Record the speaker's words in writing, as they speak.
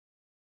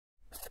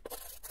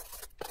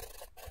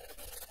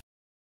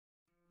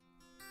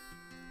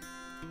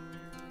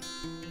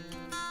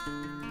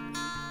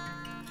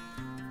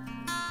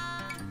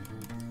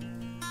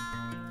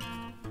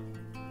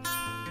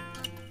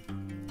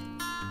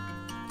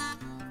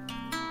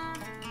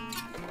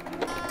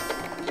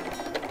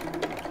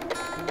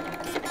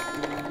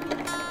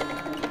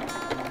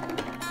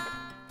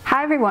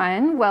Hi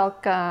everyone,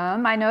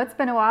 welcome. I know it's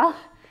been a while.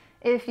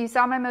 If you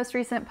saw my most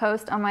recent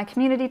post on my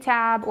community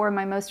tab or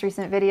my most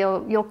recent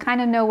video, you'll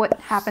kind of know what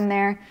happened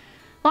there.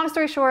 Long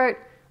story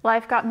short,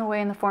 life got in the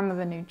way in the form of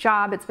a new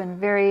job. It's been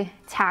very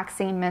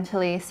taxing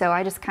mentally, so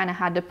I just kind of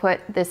had to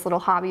put this little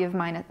hobby of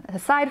mine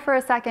aside for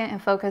a second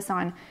and focus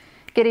on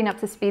getting up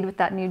to speed with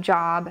that new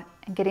job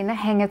and getting the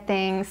hang of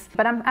things.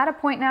 But I'm at a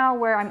point now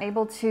where I'm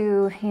able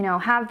to,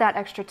 have that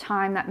extra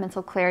time, that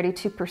mental clarity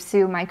to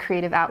pursue my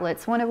creative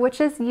outlets, one of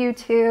which is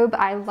YouTube.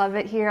 I love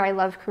it here. I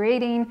love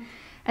creating.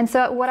 And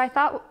so what I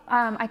thought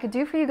I could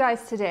do for you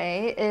guys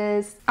today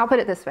is, I'll put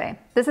it this way.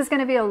 This is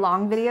gonna be a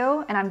long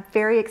video and I'm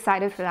very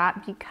excited for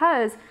that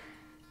because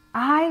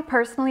I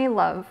personally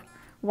love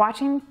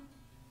watching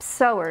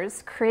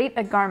sewers create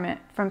a garment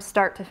from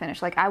start to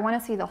finish. Like, I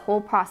want to see the whole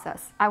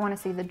process. I want to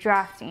see the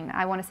drafting.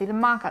 I want to see the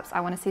mock-ups.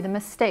 I want to see the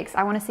mistakes.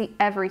 I want to see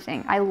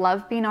everything. I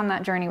love being on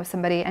that journey with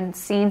somebody and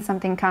seeing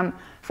something come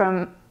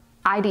from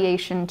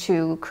ideation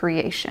to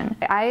creation.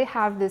 I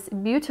have this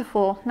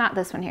beautiful, not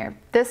this one here,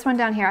 this one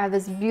down here, I have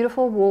this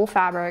beautiful wool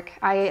fabric.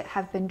 I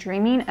have been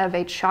dreaming of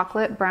a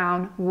chocolate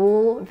brown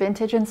wool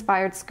vintage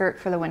inspired skirt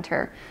for the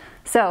winter.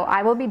 So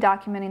I will be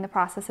documenting the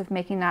process of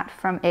making that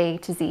from A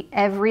to Z.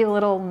 Every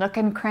little nook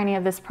and cranny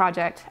of this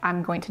project,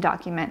 I'm going to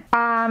document.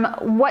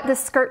 What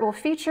this skirt will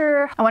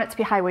feature, I want it to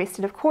be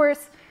high-waisted, of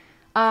course.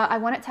 I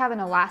want it to have an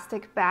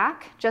elastic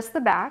back, just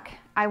the back.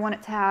 I want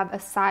it to have a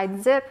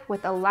side zip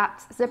with a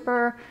lapped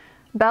zipper,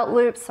 belt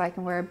loops so I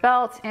can wear a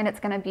belt, and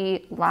it's gonna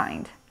be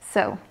lined.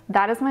 So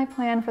that is my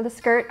plan for the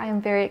skirt. I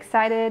am very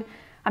excited.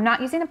 I'm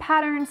not using a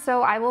pattern,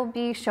 so I will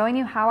be showing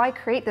you how I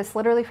create this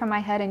literally from my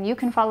head, and you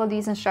can follow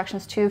these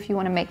instructions too if you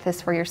want to make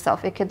this for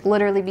yourself. It could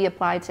literally be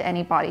applied to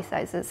any body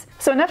sizes.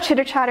 So enough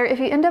chitter chatter. If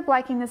you end up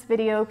liking this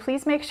video,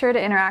 please make sure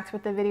to interact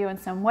with the video in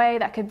some way.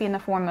 That could be in the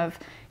form of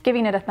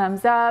giving it a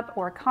thumbs up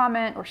or a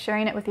comment or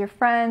sharing it with your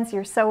friends,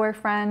 your sewer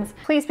friends.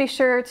 Please be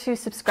sure to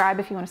subscribe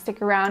if you want to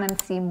stick around and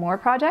see more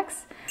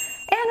projects.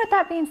 And with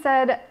that being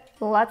said,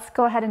 let's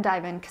go ahead and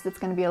dive in because it's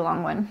going to be a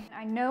long one.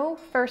 I know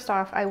first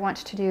off I want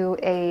to do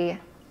a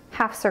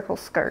half circle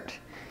skirt.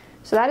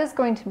 So that is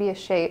going to be a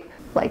shape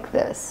like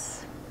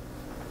this.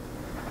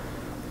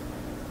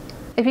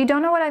 If you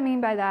don't know what I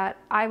mean by that,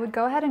 I would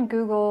go ahead and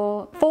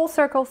Google full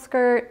circle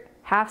skirt,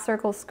 half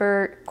circle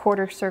skirt,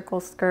 quarter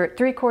circle skirt,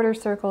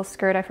 3/4 circle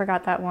skirt, I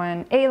forgot that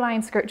one,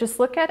 A-line skirt. Just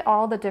look at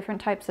all the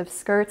different types of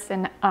skirts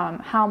and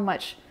how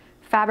much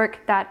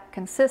fabric that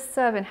consists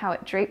of and how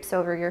it drapes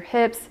over your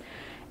hips.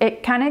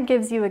 It kind of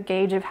gives you a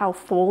gauge of how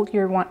full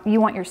you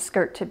want your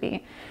skirt to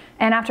be.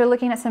 And after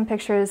looking at some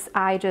pictures,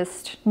 I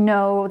just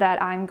know that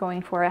I'm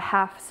going for a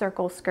half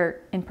circle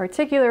skirt in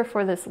particular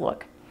for this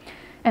look.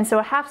 And so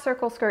a half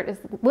circle skirt is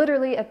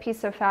literally a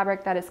piece of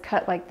fabric that is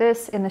cut like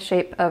this in the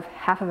shape of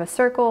half of a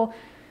circle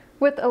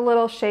with a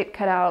little shape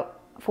cut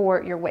out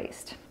for your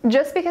waist.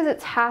 Just because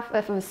it's half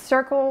of a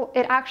circle,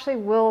 it actually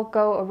will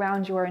go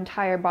around your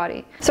entire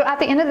body. So at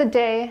the end of the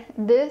day,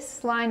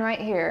 this line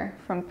right here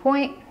from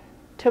point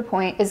to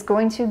point is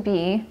going to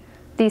be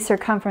the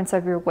circumference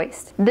of your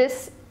waist.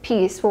 This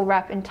piece will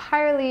wrap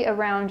entirely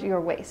around your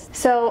waist.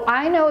 So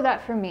I know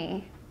that for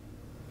me,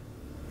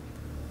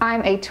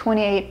 I'm a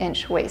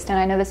 28-inch waist, and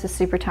I know this is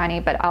super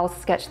tiny, but I'll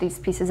sketch these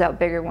pieces out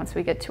bigger once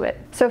we get to it.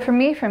 So for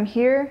me, from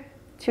here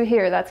to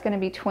here, that's gonna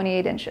be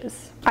 28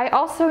 inches. I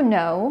also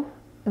know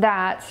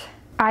that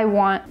I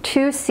want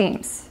 2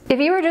 seams. If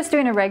you were just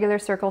doing a regular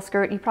circle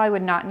skirt, you probably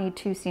would not need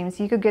 2 seams.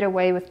 You could get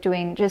away with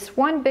doing just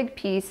one big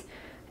piece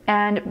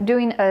and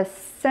doing a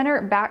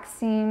center back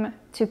seam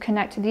to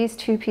connect these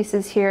 2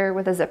 pieces here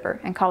with a zipper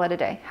and call it a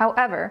day.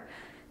 However,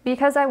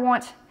 because I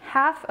want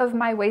half of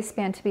my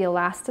waistband to be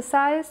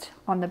elasticized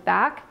on the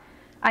back,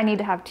 I need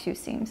to have 2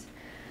 seams.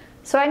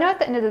 So I know at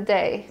the end of the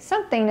day,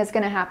 something is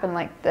gonna happen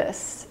like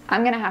this.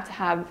 I'm gonna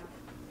have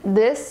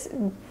this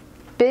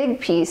big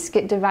piece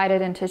get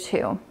divided into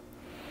 2.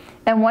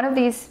 And one of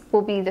these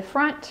will be the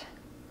front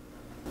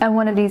and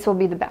one of these will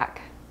be the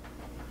back.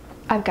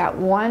 I've got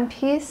one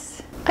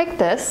piece like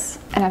this,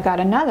 and I've got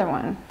another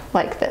one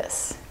like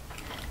this.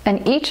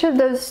 And each of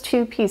those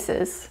 2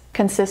 pieces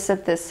consists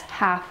of this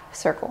half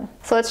circle.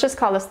 So let's just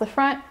call this the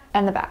front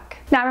and the back.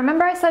 Now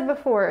remember I said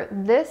before,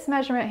 this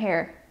measurement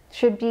here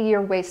should be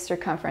your waist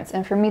circumference,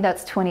 and for me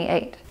that's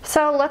 28.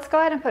 So let's go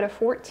ahead and put a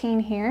 14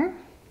 here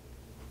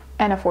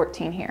and a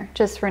 14 here,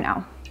 just for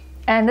now.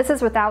 And this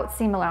is without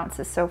seam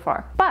allowances so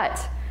far.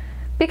 But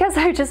because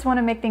I just want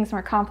to make things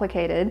more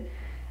complicated,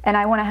 and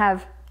I want to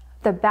have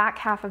the back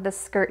half of the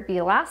skirt be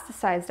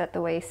elasticized at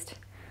the waist,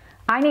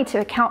 I need to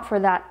account for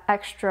that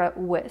extra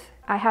width.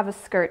 I have a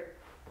skirt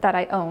that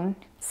I own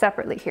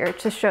separately here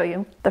to show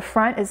you. The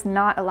front is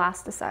not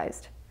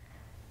elasticized.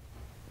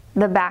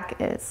 The back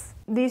is.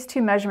 These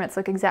 2 measurements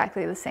look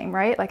exactly the same,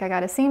 right? Like I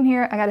got a seam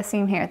here, I got a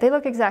seam here. They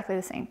look exactly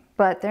the same,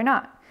 but they're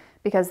not,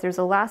 because there's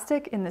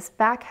elastic in this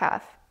back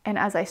half. And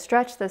as I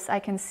stretch this, I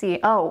can see,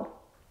 oh,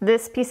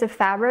 this piece of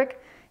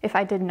fabric, if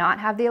I did not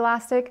have the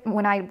elastic,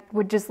 when I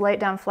would just lay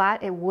it down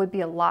flat, it would be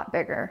a lot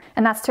bigger.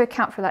 And that's to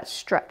account for that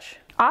stretch.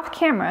 Off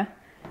camera,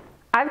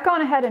 I've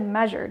gone ahead and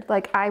measured.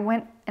 Like I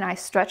went and I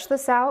stretched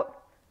this out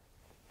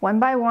one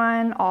by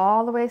one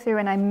all the way through,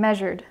 and I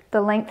measured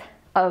the length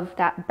of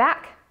that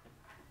back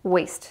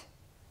waist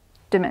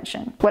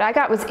dimension. What I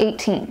got was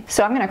 18.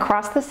 So I'm gonna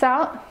cross this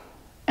out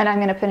and I'm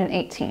gonna put an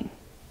 18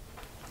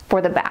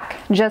 for the back,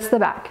 just the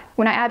back.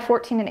 When I add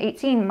 14 and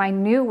 18, my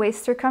new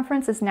waist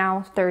circumference is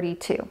now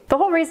 32. The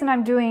whole reason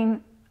I'm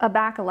doing a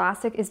back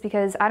elastic is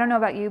because I don't know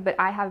about you, but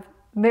I have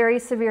very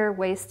severe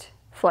waist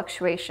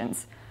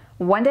fluctuations.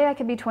 One day I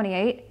could be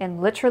 28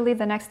 and literally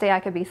the next day I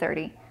could be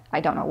 30. I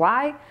don't know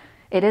why.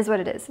 It is what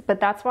it is. But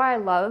that's why I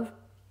love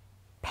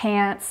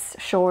pants,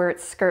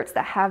 shorts, skirts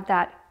that have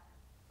that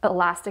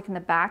elastic in the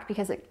back,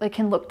 because it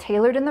can look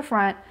tailored in the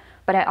front,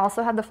 but I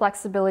also have the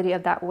flexibility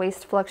of that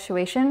waist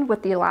fluctuation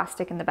with the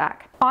elastic in the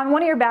back. On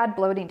one of your bad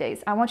bloating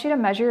days, I want you to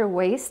measure your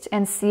waist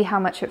and see how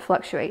much it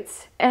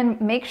fluctuates, and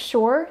make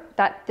sure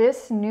that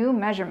this new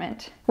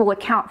measurement will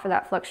account for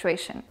that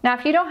fluctuation. Now,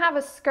 if you don't have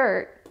a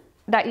skirt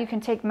that you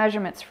can take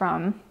measurements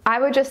from, I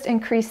would just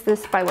increase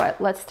this by what?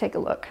 Let's take a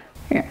look.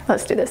 Here,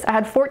 let's do this. I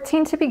had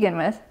 14 to begin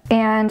with,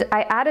 and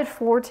I added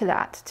 4 to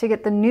that to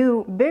get the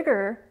new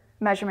bigger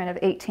measurement of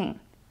 18.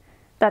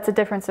 That's a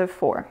difference of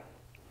 4.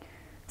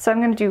 So I'm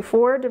going to do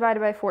 4 divided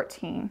by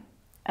 14,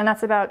 and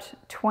that's about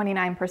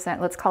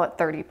 29%. Let's call it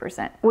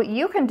 30%. What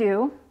you can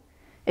do,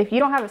 if you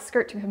don't have a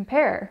skirt to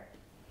compare,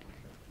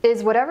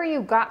 is whatever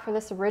you got for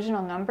this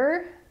original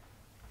number,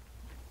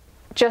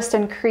 just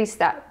increase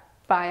that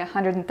by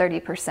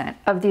 130%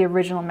 of the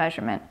original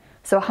measurement.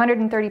 So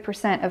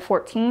 130% of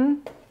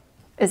 14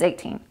 is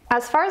 18.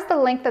 As far as the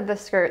length of the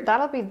skirt,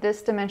 that'll be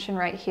this dimension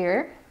right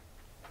here.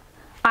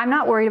 I'm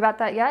not worried about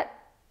that yet,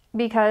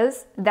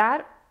 because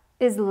that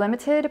is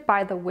limited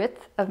by the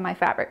width of my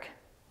fabric,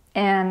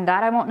 and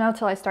that I won't know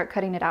till I start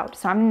cutting it out.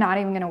 So I'm not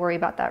even gonna worry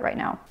about that right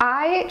now.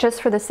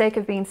 Just for the sake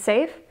of being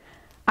safe,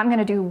 I'm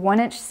gonna do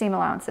 1-inch seam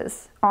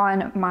allowances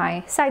on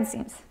my side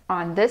seams.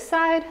 On this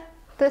side,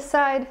 this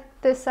side,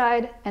 this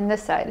side, and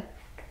this side.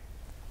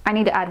 I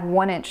need to add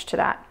 1 inch to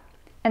that.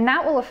 And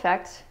that will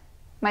affect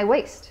my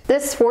waist.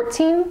 This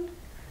 14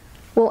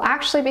 will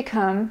actually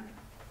become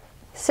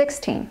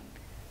 16.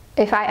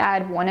 If I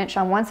add 1 inch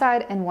on one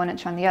side and 1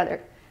 inch on the other.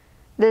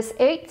 This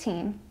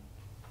 18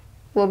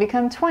 will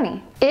become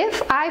 20.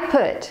 If I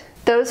put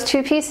those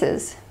two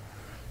pieces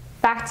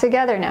back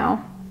together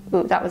now,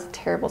 ooh, that was a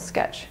terrible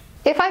sketch.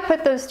 If I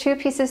put those two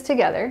pieces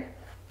together,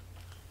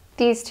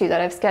 these two that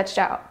I've sketched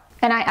out,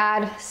 and I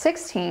add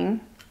 16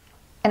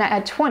 and I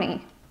add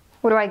 20,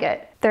 what do I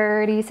get?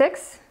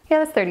 36? Yeah,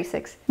 that's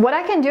 36. What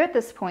I can do at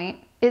this point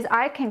is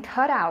I can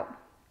cut out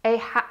a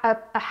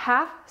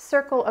half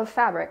circle of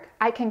fabric.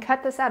 I can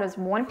cut this out as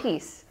one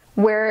piece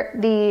where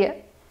the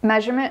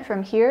measurement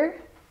from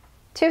here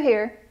to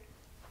here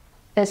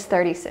is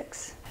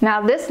 36.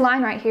 Now this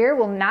line right here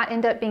will not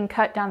end up being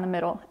cut down the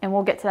middle, and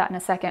we'll get to that in a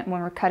second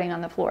when we're cutting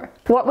on the floor.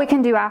 What we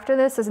can do after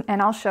this is,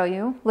 and I'll show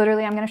you,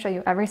 literally I'm gonna show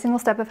you every single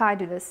step of how I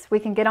do this. We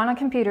can get on a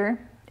computer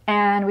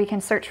and we can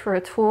search for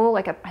a tool,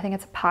 like I think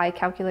it's a pie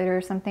calculator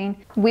or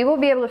something. We will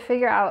be able to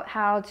figure out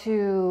how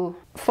to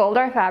fold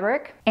our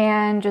fabric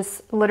and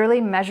just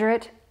literally measure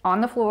it on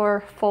the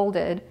floor,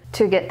 folded,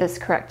 to get this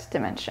correct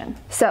dimension.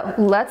 So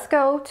let's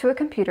go to a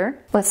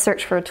computer. Let's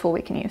search for a tool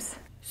we can use.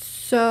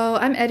 So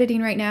I'm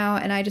editing right now,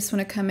 and I just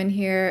want to come in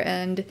here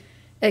and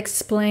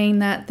explain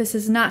that this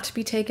is not to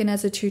be taken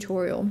as a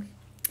tutorial.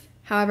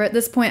 However, at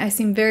this point I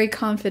seem very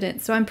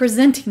confident, so I'm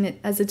presenting it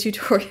as a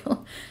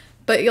tutorial.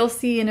 But you'll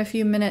see in a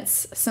few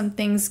minutes some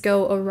things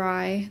go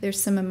awry.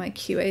 There's some of my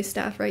QA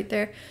staff right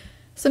there.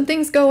 Some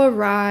things go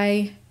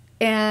awry,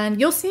 and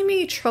you'll see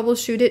me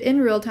troubleshoot it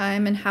in real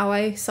time and how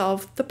I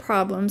solve the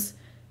problems,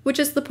 which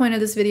is the point of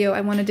this video.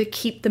 I wanted to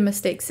keep the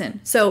mistakes in.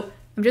 So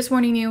I'm just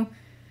warning you,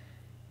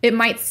 it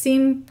might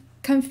seem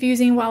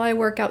confusing while I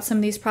work out some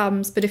of these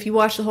problems, but if you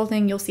watch the whole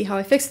thing, you'll see how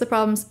I fix the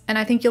problems, and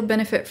I think you'll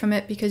benefit from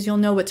it because you'll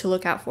know what to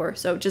look out for.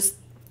 So just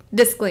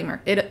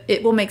disclaimer,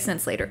 it will make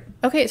sense later.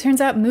 Okay, it turns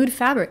out Mood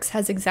Fabrics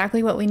has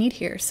exactly what we need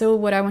here. So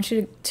what I want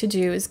you to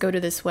do is go to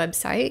this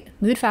website,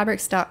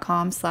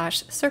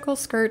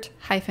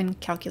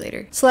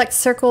 moodfabrics.com/circle-skirt-calculator. Select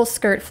circle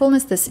skirt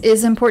fullness. This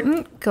is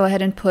important. Go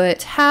ahead and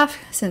put half,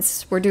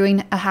 since we're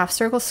doing a half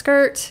circle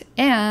skirt,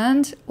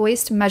 and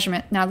waist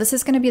measurement. Now this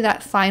is going to be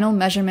that final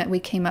measurement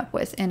we came up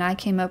with, and I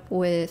came up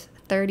with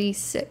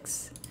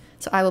 36.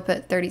 So I will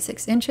put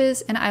 36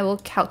 inches and I will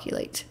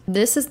calculate.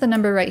 This is the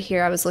number right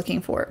here I was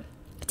looking for.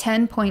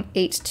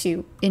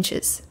 10.82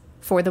 inches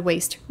for the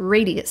waist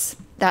radius.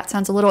 That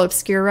sounds a little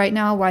obscure right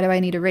now. Why do I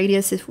need a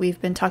radius if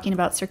we've been talking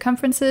about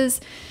circumferences?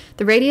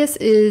 The radius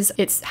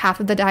it's half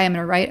of the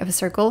diameter, right, of a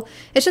circle.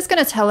 It's just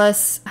going to tell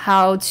us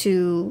how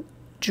to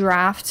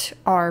draft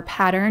our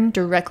pattern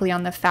directly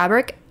on the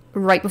fabric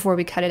right before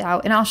we cut it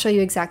out. And I'll show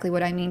you exactly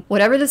what I mean.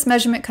 Whatever this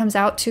measurement comes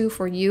out to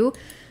for you,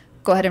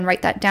 go ahead and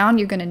write that down.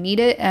 You're going to need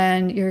it,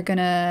 and you're going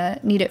to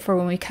need it for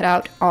when we cut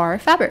out our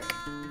fabric.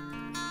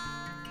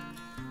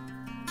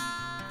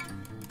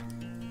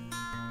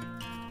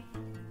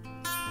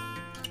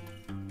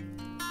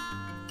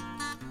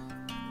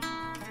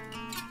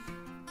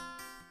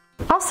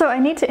 Also, I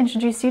need to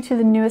introduce you to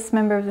the newest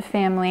member of the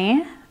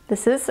family.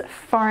 This is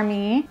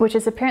Farmie, which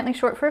is apparently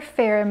short for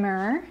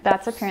Faramir.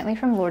 That's apparently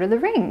from Lord of the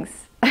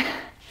Rings.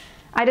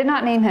 I did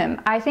not name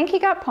him. I think he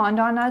got pawned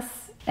on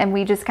us and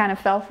we just kind of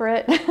fell for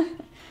it.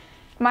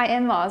 My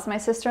in-laws, my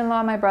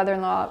sister-in-law, my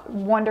brother-in-law,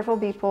 wonderful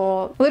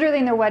people. Literally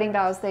in their wedding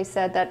vows, they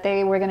said that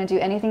they were gonna do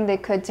anything they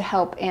could to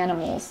help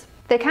animals.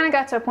 They kind of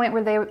got to a point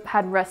where they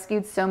had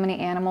rescued so many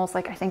animals.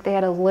 Like I think they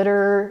had a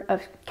litter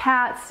of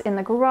cats in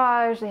the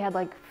garage. They had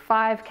like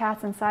 5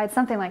 cats inside,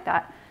 something like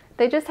that.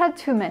 They just had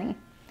too many.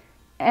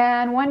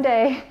 And one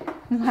day,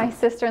 my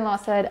sister-in-law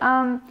said,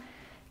 can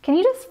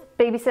you just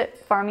babysit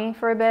Farmie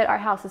for a bit? Our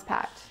house is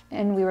packed.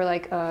 And we were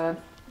like,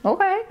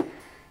 okay.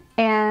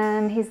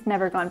 And he's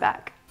never gone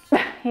back.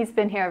 He's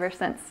been here ever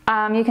since.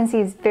 You can see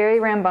he's very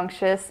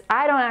rambunctious.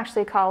 I don't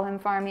actually call him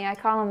Farmie. I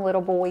call him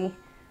little boy.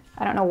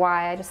 I don't know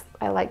why.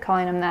 I like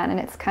calling him that and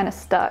it's kind of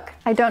stuck.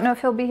 I don't know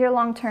if he'll be here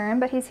long term,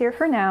 but he's here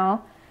for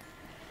now.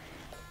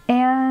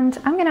 And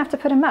I'm gonna have to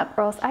put him up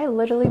or else I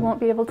literally won't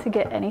be able to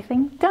get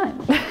anything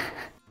done.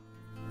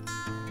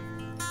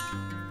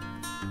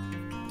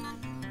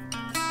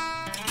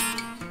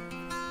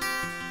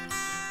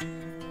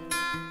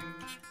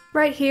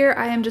 Right here,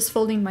 I am just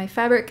folding my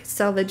fabric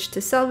selvage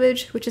to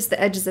selvage, which is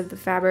the edges of the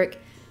fabric,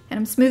 and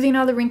I'm smoothing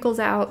all the wrinkles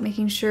out,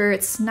 making sure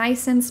it's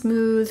nice and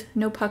smooth,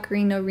 no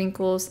puckering, no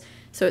wrinkles,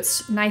 so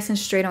it's nice and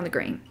straight on the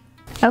grain.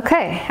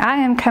 Okay, I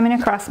am coming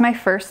across my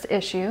first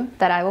issue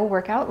that I will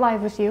work out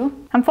live with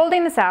you. I'm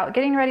folding this out,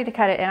 getting ready to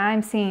cut it, and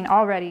I'm seeing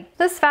already,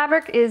 this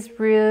fabric is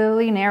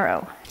really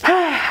narrow.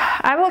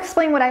 I will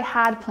explain what I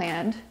had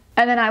planned,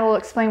 and then I will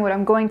explain what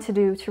I'm going to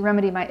do to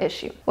remedy my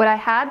issue. What I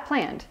had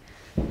planned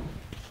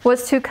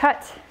was to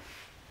cut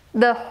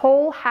the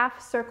whole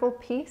half circle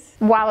piece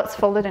while it's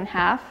folded in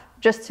half,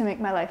 just to make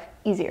my life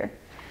easier.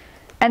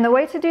 And the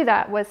way to do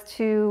that was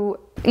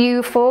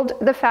you fold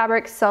the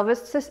fabric selvage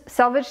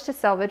to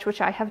selvage,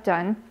 which I have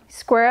done,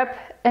 square up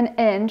an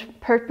end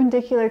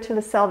perpendicular to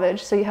the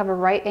selvage so you have a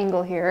right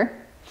angle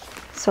here.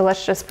 So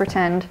let's just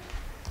pretend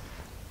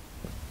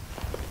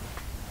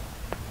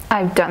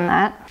I've done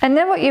that. And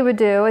then what you would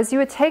do is you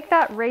would take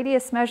that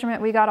radius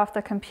measurement we got off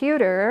the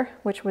computer,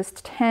 which was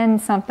 10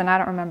 something, I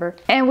don't remember,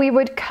 and we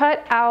would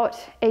cut out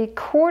a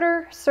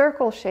quarter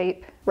circle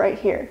shape right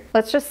here.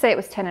 Let's just say it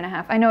was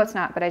 10.5. I know it's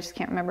not, but I just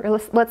can't remember.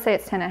 Let's say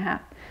it's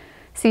 10.5.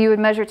 So you would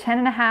measure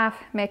 10.5,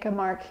 make a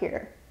mark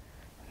here.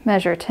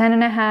 Measure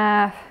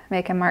 10.5,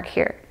 make a mark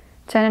here.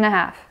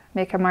 10.5,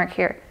 make a mark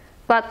here.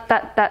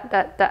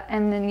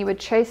 And then you would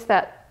trace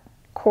that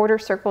quarter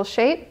circle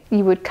shape.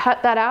 You would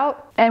cut that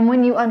out, and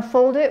when you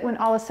unfold it, when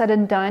all is said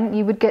and done,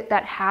 you would get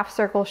that half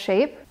circle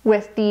shape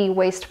with the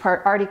waist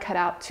part already cut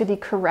out to the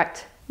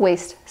correct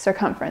waist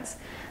circumference.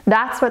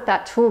 That's what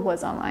that tool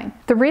was online.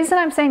 The reason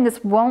I'm saying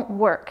this won't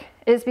work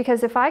is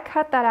because if I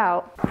cut that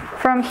out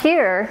from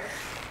here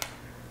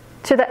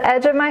to the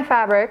edge of my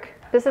fabric,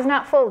 this is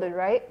not folded,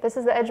 right? This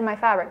is the edge of my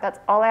fabric. That's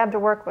all I have to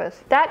work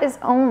with. That is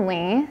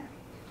only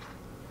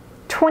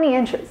 20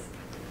 inches.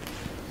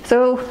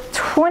 So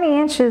 20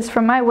 inches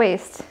from my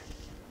waist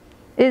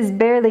is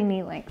barely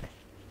knee length,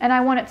 and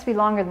I want it to be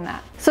longer than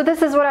that. So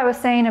this is what I was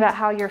saying about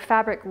how your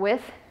fabric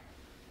width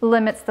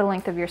limits the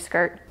length of your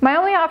skirt. My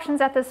only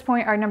options at this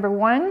point are number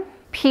 1,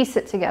 piece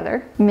it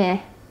together. Meh.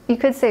 You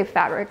could save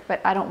fabric, but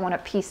I don't want a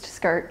pieced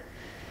skirt.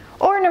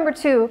 Or number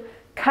 2,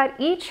 cut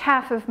each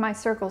half of my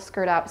circle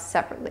skirt out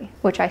separately,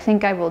 which I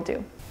think I will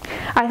do.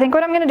 I think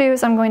what I'm gonna do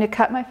is I'm going to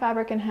cut my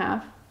fabric in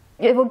half.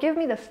 It will give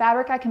me the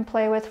fabric I can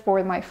play with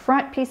for my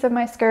front piece of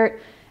my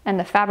skirt and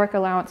the fabric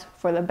allowance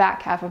for the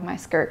back half of my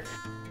skirt.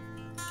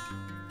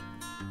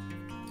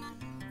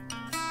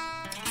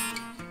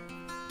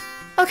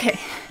 Okay,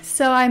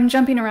 so I'm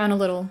jumping around a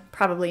little,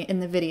 probably in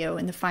the video,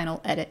 in the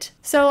final edit.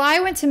 So I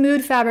went to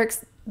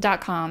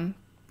moodfabrics.com,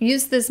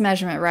 used this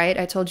measurement, right?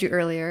 I told you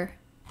earlier.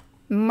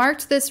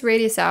 Marked this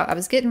radius out. I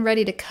was getting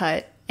ready to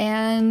cut,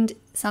 and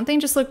something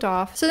just looked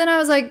off. So then I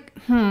was like,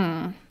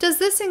 does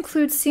this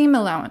include seam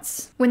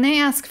allowance? When they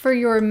ask for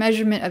your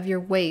measurement of your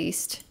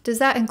waist, does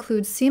that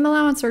include seam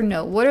allowance or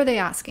no? What are they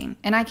asking?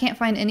 And I can't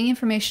find any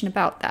information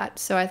about that.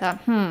 So I thought,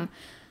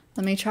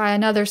 let me try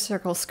another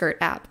circle skirt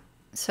app.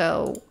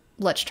 So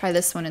let's try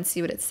this one and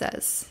see what it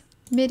says.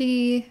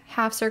 Midi,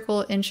 half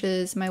circle,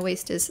 inches, my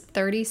waist is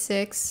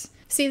 36.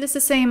 See, this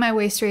is saying my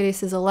waist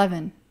radius is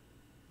 11.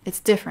 It's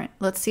different.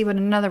 Let's see what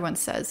another one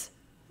says.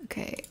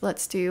 Okay,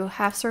 let's do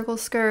half circle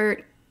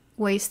skirt,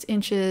 waist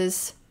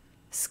inches,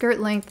 skirt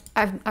length.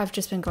 I've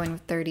just been going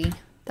with 30.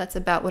 That's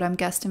about what I'm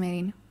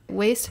guesstimating.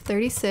 Waist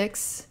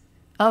 36.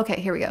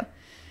 Okay, here we go.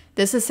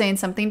 This is saying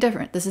something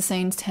different. This is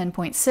saying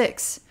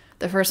 10.6.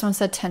 The first one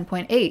said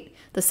 10.8.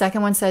 The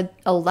second one said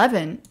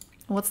 11.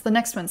 What's the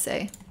next one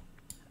say?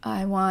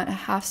 I want a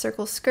half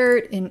circle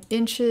skirt in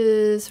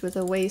inches with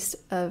a waist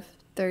of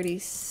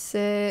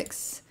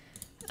 36,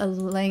 a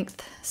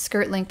length,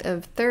 skirt length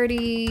of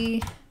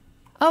 30.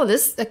 Oh,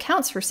 this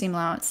accounts for seam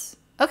allowance.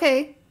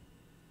 Okay.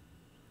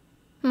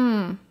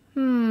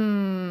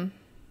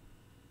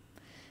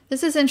 This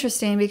This is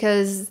interesting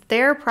because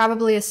they're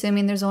probably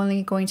assuming there's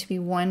only going to be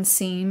one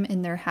seam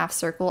in their half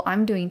circle.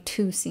 I'm doing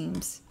 2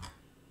 seams.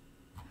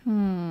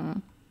 I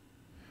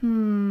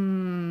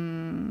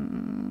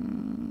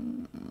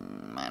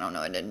don't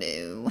know what to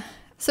do.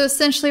 So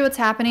essentially what's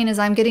happening is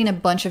I'm getting a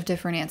bunch of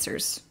different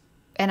answers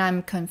and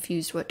I'm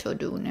confused what to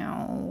do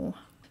now.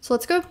 So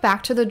let's go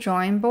back to the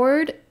drawing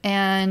board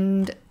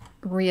and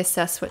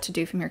reassess what to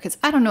do from here because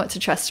I don't know what to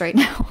trust right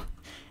now.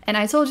 And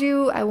I told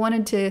you I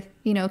wanted to,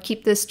 you know,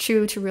 keep this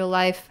true to real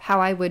life, how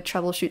I would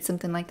troubleshoot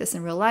something like this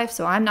in real life.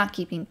 So I'm not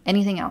keeping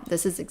anything out.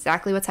 This is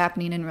exactly what's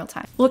happening in real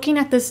time. Looking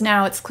at this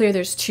now, it's clear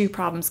there's 2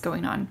 problems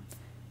going on.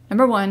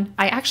 Number 1,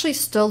 I actually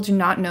still do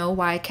not know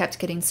why I kept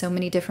getting so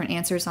many different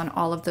answers on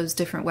all of those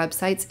different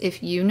websites.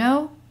 If you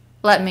know,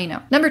 let me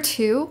know. Number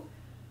 2,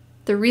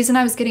 the reason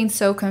I was getting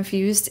so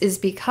confused is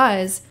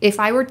because if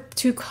I were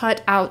to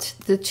cut out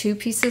the 2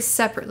 pieces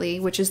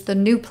separately, which is the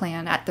new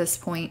plan at this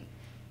point,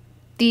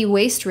 the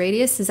waist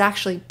radius is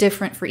actually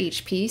different for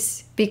each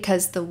piece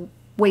because the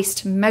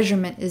waist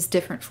measurement is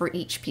different for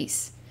each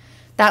piece.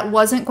 That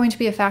wasn't going to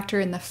be a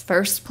factor in the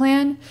first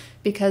plan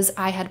because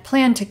I had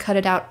planned to cut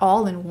it out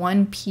all in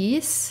one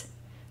piece,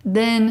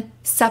 then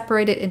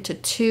separate it into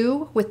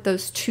 2 with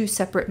those 2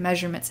 separate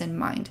measurements in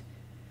mind.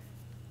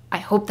 I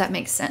hope that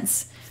makes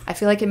sense. I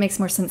feel like it makes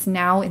more sense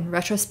now in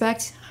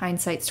retrospect,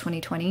 hindsight's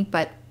 2020,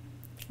 but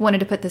wanted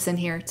to put this in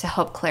here to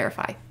help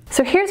clarify.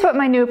 So here's what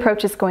my new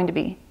approach is going to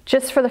be,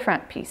 just for the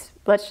front piece.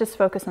 Let's just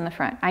focus on the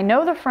front. I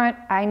know the front,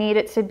 I need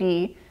it to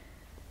be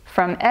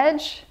from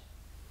edge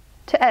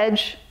to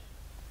edge,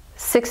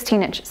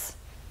 16 inches.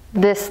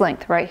 This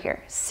length right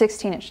here,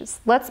 16 inches.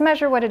 Let's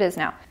measure what it is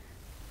now.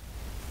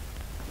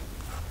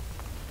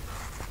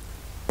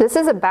 This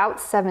is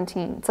about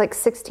 17. It's like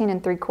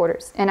 16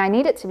 3/4. And I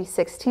need it to be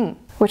 16,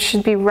 which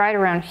should be right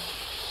around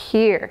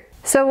here.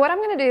 So what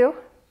I'm gonna do,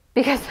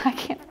 because I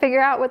can't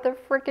figure out what the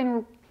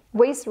freaking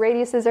waist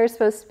radiuses are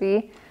supposed to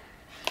be,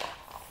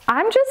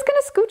 I'm just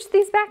gonna scooch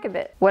these back a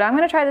bit. What I'm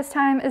gonna try this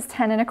time is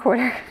 10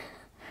 1/4.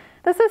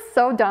 This is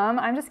so dumb.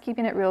 I'm just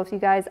keeping it real with you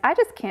guys. I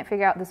just can't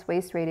figure out this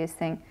waist radius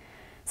thing.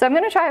 So I'm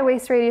gonna try a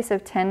waist radius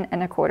of 10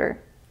 1/4.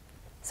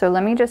 So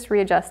let me just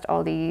readjust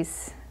all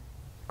these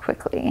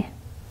quickly.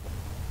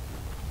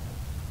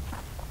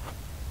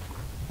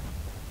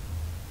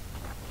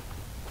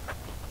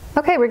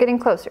 Okay, we're getting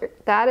closer.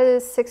 That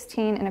is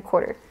 16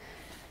 1/4.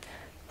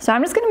 So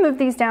I'm just gonna move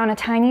these down a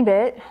tiny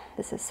bit.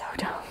 This is so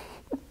dumb.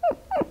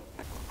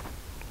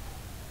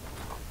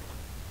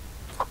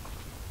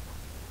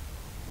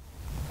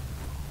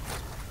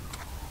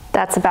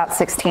 That's about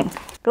 16.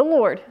 Good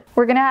Lord.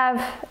 We're gonna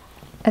have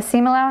a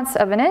seam allowance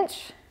of 1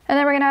 inch, and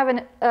then we're gonna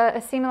have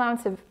a seam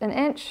allowance of 1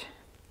 inch.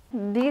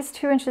 These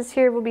 2 inches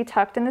here will be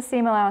tucked in the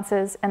seam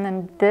allowances, and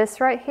then this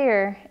right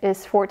here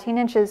is 14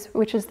 inches,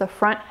 which is the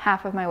front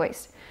half of my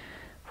waist.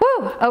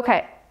 Whew,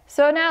 okay.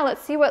 So now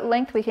let's see what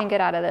length we can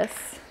get out of this.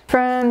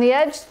 From the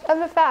edge of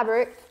the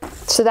fabric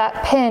to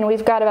that pin,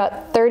 we've got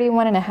about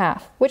 31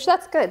 1/2, which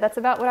that's good. That's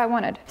about what I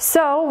wanted.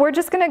 So we're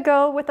just gonna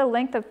go with a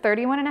length of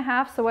 31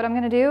 1/2. So what I'm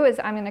gonna do is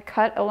I'm gonna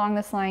cut along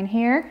this line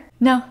here.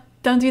 No,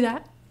 don't do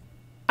that.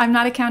 I'm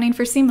not accounting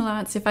for seam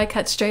allowance if I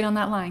cut straight on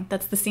that line.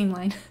 That's the seam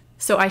line.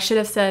 So I should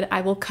have said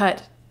I will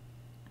cut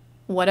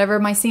whatever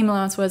my seam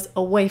allowance was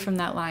away from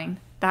that line.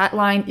 That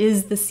line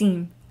is the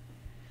seam.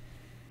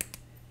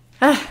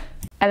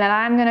 And then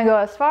I'm gonna go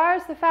as far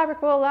as the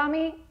fabric will allow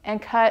me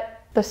and cut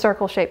the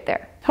circle shape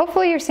there.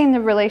 Hopefully you're seeing the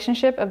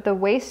relationship of the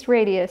waist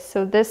radius.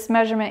 So this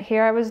measurement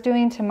here I was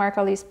doing to mark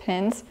all these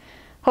pins.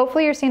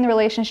 Hopefully you're seeing the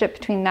relationship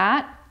between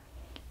that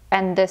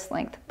and this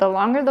length. The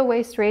longer the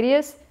waist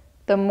radius,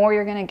 the more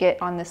you're gonna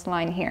get on this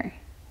line here.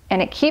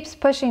 And it keeps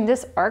pushing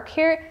this arc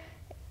here.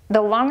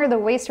 The longer the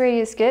waist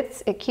radius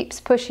gets, it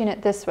keeps pushing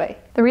it this way.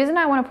 The reason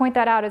I wanna point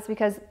that out is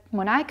because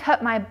when I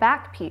cut my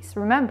back piece,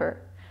 remember,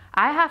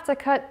 I have to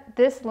cut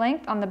this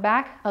length on the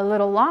back a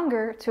little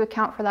longer to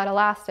account for that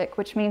elastic,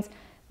 which means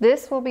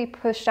this will be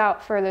pushed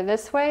out further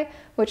this way,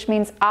 which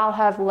means I'll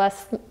have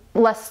less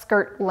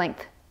skirt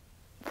length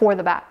for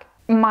the back.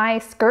 My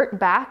skirt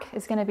back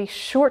is gonna be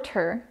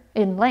shorter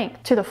in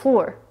length to the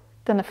floor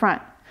than the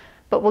front,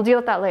 but we'll deal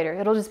with that later.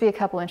 It'll just be a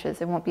couple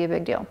inches, it won't be a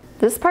big deal.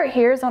 This part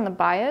here is on the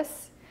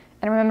bias,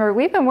 and remember,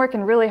 we've been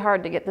working really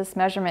hard to get this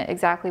measurement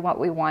exactly what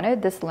we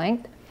wanted, this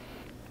length.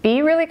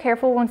 Be really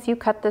careful once you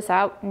cut this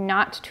out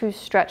not to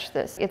stretch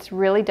this. It's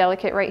really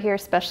delicate right here,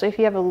 especially if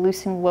you have a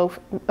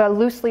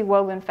loosely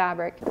woven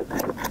fabric.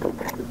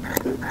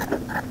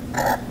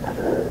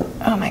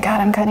 Oh my God,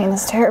 I'm cutting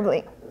this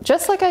terribly.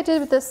 Just like I did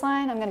with this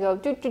line, I'm gonna go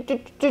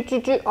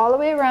all the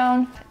way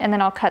around, and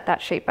then I'll cut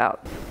that shape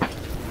out.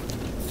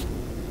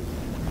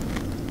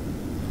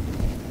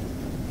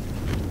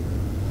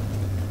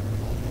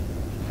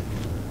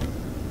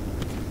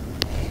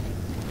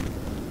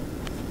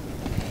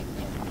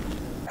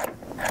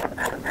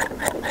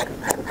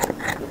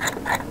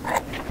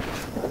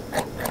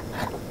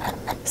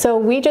 So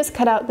we just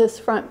cut out this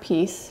front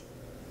piece.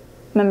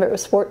 Remember, it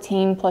was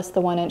 14 plus the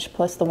 1 inch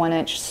plus the 1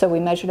 inch. So we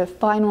measured a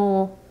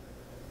final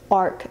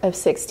arc of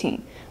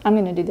 16. I'm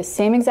gonna do the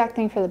same exact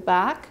thing for the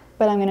back.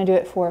 but I'm gonna do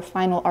it for a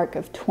final arc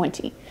of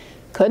 20.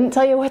 Couldn't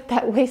tell you what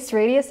that waist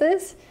radius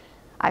is.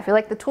 I feel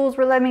like the tools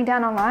were letting me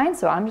down online,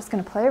 so I'm just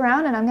gonna play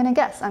around and I'm gonna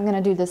guess. I'm gonna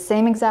do the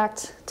same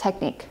exact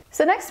technique.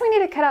 So next we need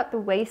to cut out the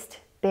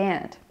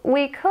waistband.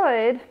 We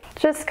could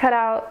just cut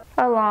out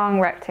a long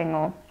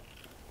rectangle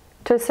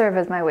to serve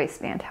as my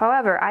waistband.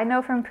 However, I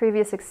know from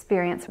previous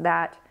experience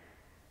that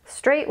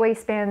straight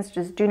waistbands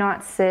just do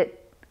not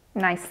sit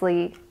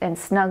nicely and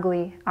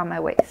snugly on my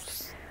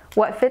waist.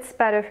 What fits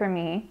better for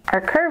me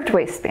are curved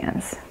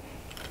waistbands.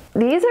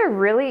 These are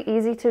really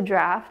easy to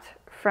draft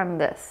from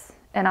this,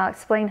 and I'll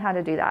explain how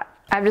to do that.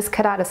 I've just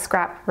cut out a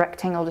scrap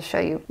rectangle to show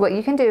you. What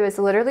you can do is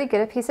literally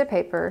get a piece of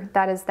paper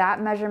that is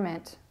that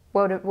measurement.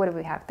 What do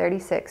we have?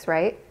 36,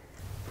 right?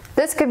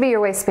 This could be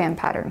your waistband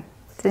pattern.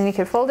 Then you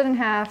could fold it in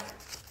half,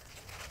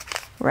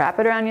 wrap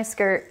it around your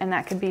skirt, and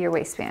that could be your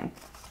waistband.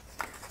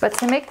 But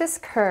to make this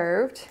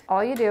curved,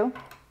 all you do,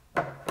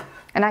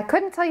 and I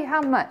couldn't tell you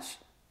how much,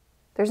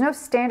 there's no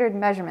standard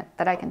measurement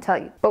that I can tell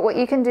you. But what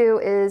you can do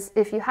is,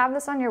 if you have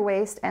this on your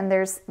waist and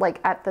there's like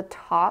at the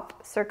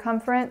top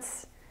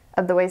circumference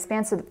of the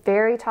waistband, so the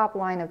very top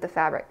line of the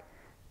fabric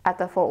at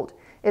the fold,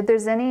 if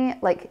there's any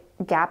like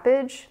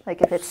gappage,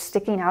 like if it's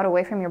sticking out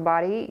away from your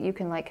body, you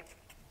can like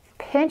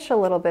pinch a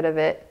little bit of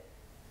it.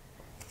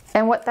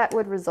 And what that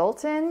would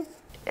result in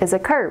is a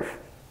curve.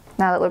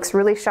 Now that looks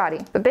really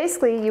shoddy, but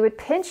basically you would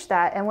pinch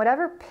that, and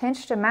whatever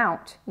pinched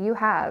amount you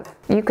have,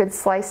 you could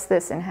slice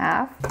this in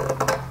half,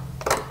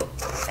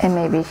 and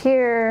maybe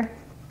here,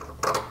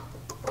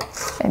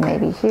 and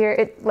maybe here.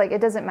 It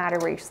doesn't matter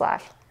where you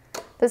slash.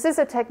 This is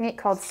a technique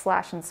called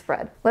slash and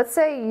spread. Let's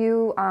say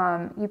you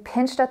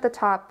pinched at the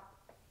top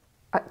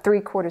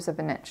 3/4 of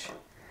an inch.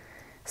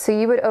 So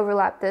you would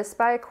overlap this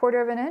by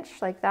 1/4 of an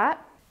inch, like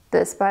that,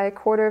 this by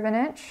 1/4 of an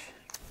inch,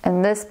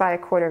 and this by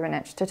 1/4 of an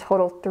inch, to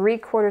total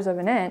 3/4 of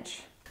an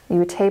inch. You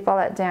would tape all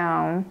that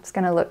down. It's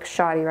gonna look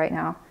shoddy right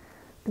now.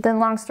 But then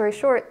long story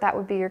short, that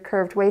would be your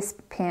curved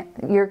waistband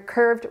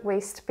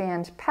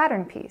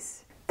pattern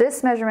piece.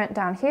 This measurement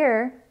down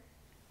here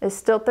is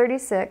still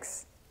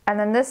 36, and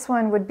then this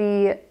one would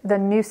be the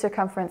new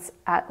circumference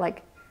at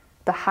like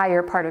the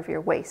higher part of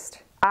your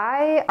waist.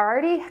 I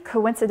already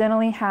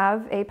coincidentally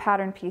have a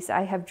pattern piece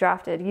I have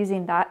drafted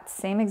using that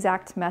same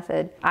exact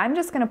method. I'm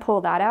just gonna pull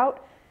that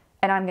out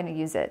and I'm gonna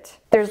use it.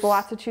 There's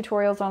lots of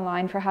tutorials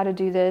online for how to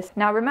do this.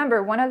 Now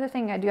remember, one other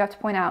thing I do have to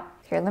point out.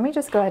 Here, let me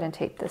just go ahead and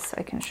tape this so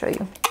I can show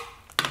you.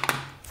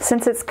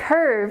 Since it's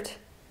curved,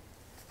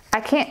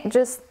 I can't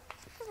just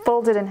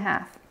fold it in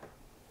half.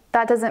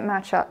 That doesn't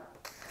match up.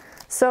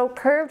 So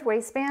curved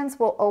waistbands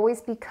will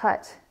always be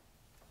cut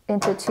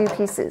into 2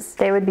 pieces.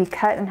 They would be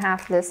cut in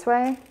half this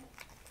way.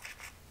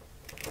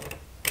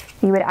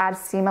 You would add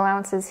seam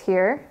allowances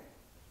here.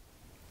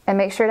 And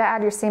make sure to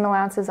add your seam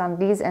allowances on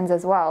these ends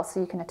as well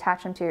so you can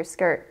attach them to your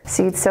skirt.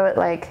 So you'd sew it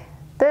like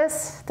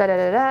this,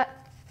 da-da-da-da,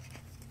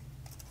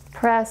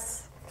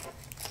 press,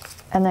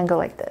 and then go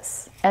like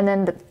this. And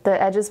then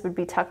the edges would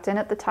be tucked in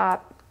at the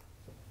top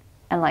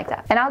and like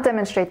that. And I'll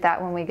demonstrate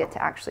that when we get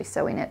to actually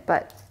sewing it,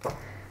 but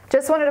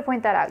just wanted to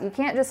point that out. You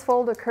can't just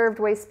fold a curved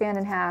waistband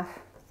in half.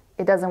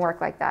 It doesn't work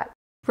like that.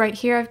 Right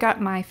here I've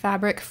got my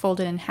fabric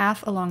folded in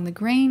half along the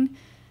grain,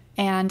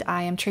 and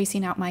I am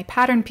tracing out my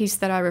pattern piece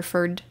that I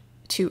referred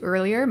to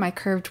earlier, my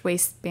curved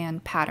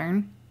waistband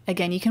pattern.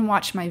 Again, you can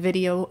watch my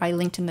video I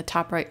linked in the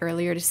top right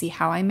earlier to see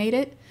how I made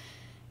it.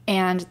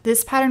 And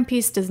this pattern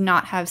piece does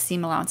not have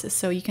seam allowances,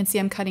 so you can see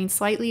I'm cutting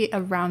slightly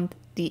around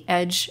the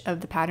edge of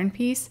the pattern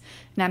piece,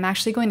 and I'm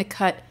actually going to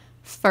cut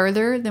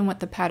further than what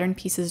the pattern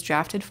piece is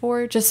drafted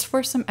for, just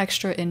for some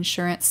extra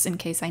insurance in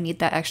case I need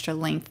that extra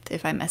length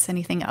if I mess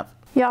anything up.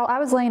 Y'all, I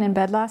was laying in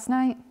bed last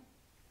night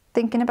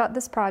thinking about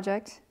this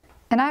project,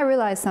 and I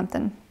realized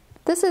something.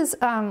 This is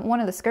one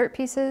of the skirt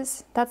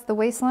pieces. That's the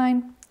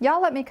waistline.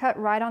 Y'all let me cut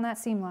right on that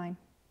seam line.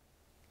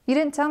 You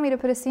didn't tell me to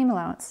put a seam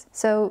allowance,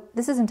 so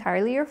this is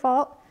entirely your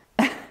fault.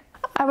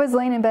 I was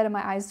laying in bed and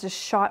my eyes just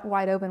shot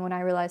wide open when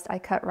I realized I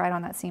cut right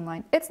on that seam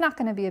line. It's not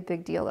going to be a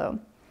big deal though.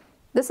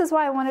 This is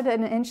why I wanted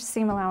an inch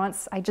seam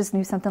allowance. I just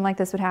knew something like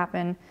this would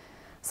happen.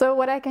 So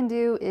what I can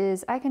do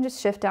is I can just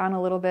shift down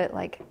a little bit,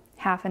 like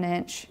 1/2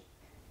 inch,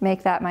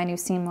 make that my new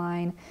seam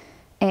line,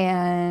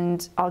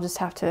 and I'll just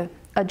have to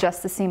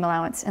adjust the seam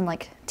allowance and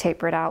like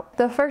taper it out.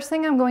 The first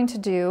thing I'm going to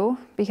do,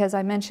 because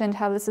I mentioned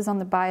how this is on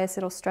the bias,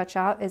 it'll stretch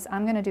out, is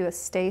I'm going to do a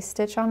stay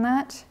stitch on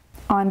that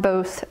on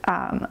both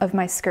of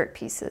my skirt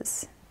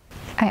pieces.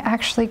 I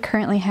actually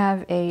currently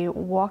have a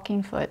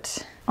walking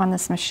foot on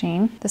this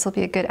machine. This will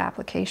be a good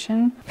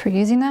application for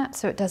using that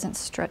so it doesn't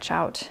stretch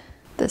out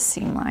the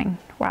seam line.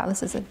 Wow,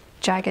 this is a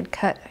jagged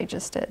cut I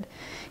just did.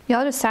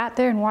 Y'all just sat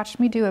there and watched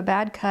me do a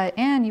bad cut,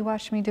 and you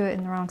watched me do it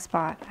in the wrong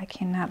spot. I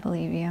cannot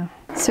believe you.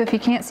 So if you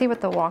can't see what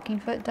the walking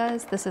foot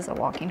does, this is a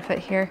walking foot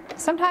here.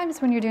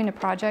 Sometimes when you're doing a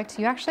project,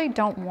 you actually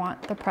don't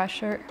want the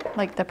pressure,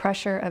 like the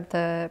pressure of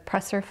the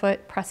presser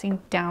foot pressing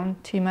down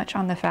too much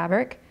on the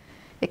fabric.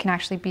 It can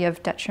actually be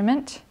of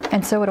detriment.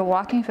 And so what a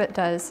walking foot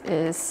does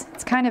is,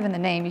 it's kind of in the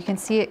name, you can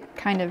see it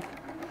kind of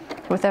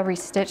with every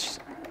stitch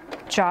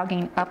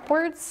jogging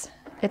upwards.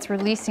 It's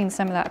releasing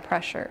some of that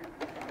pressure.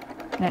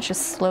 and it's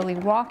just slowly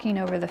walking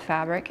over the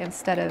fabric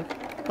instead of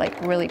like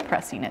really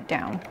pressing it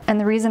down. And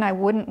the reason I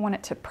wouldn't want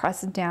it to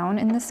press down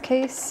in this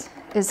case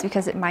is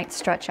because it might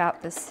stretch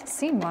out this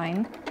seam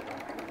line,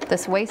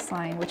 this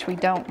waistline, which we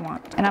don't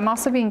want. And I'm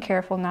also being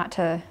careful not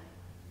to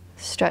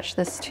stretch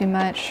this too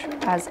much,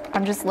 as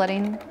I'm just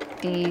letting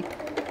the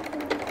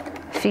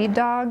feed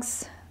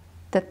dogs,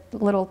 the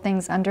little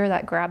things under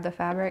that grab the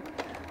fabric,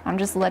 I'm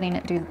just letting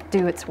it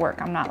do its work.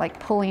 I'm not like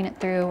pulling it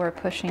through or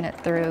pushing it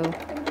through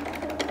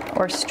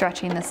or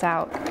stretching this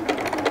out.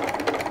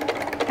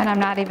 And I'm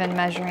not even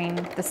measuring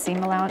the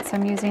seam allowance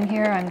I'm using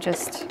here. I'm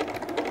just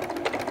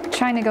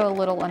trying to go a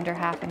little under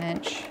 1/2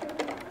 inch.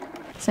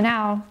 So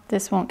now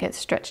this won't get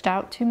stretched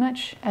out too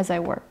much as I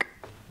work.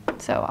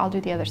 So I'll do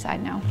the other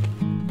side now.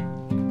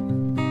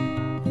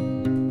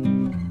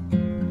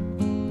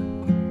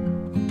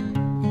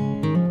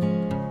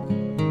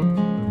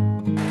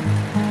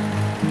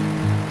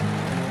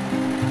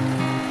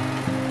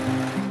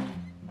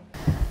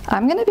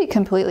 I'm gonna be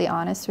completely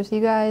honest with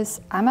you guys.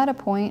 I'm at a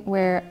point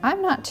where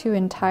I'm not too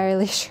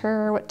entirely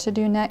sure what to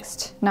do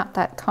next, not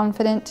that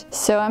confident.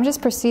 So I'm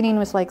just proceeding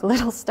with like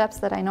little steps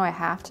that I know I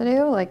have to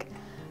do. Like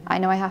I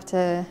know I have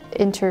to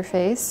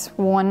interface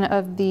one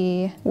of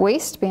the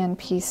waistband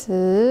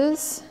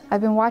pieces.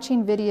 I've been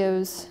watching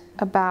videos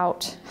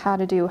about how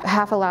to do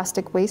half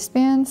elastic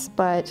waistbands,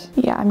 but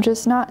yeah, I'm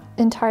just not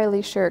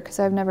entirely sure because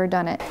I've never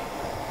done it.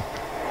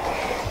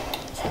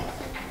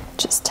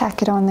 Just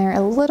tack it on there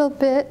a little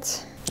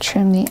bit.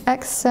 Trim the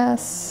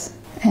excess,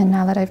 and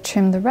now that I've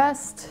trimmed the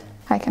rest,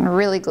 I can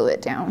really glue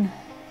it down.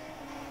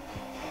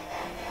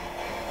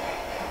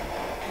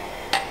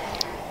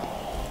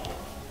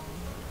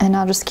 And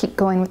I'll just keep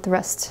going with the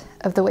rest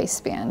of the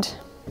waistband.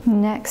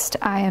 Next,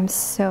 I am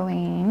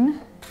sewing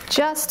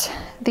just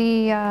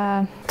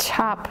the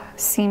top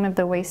seam of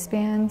the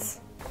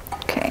waistbands.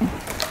 Okay,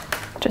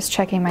 just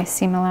checking my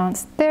seam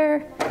allowance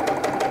there.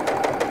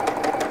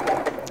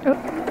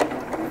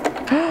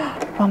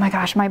 Oh my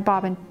gosh, my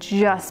bobbin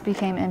just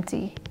became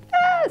empty.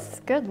 Yes,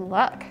 good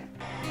luck.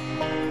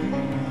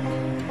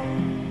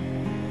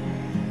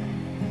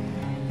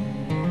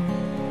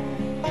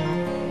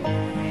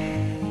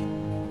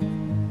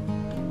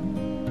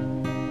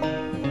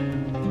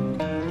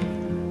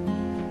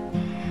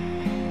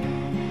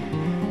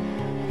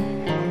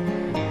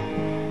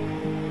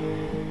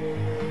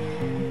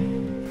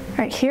 All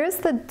right, here's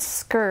the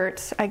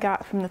skirt I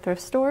got from the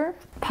thrift store.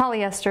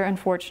 Polyester,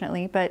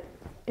 unfortunately, but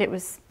it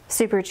was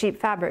super cheap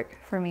fabric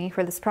for me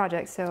for this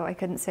project, so I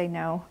couldn't say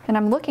no. And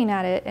I'm looking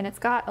at it and it's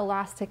got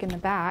elastic in the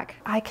back.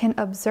 I can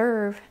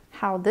observe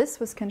how this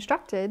was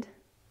constructed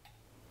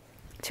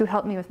to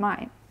help me with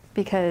mine,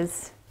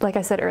 because like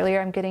I said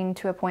earlier, I'm getting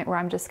to a point where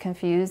I'm just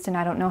confused and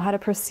I don't know how to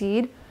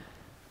proceed.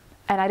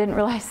 And I didn't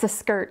realize the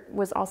skirt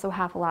was also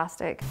half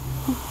elastic.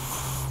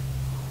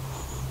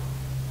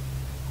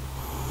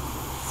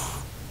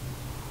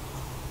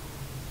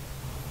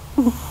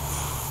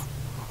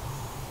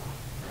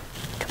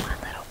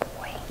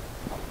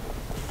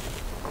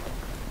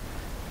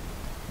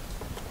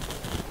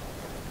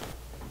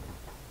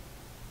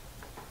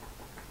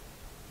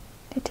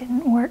 It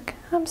didn't work.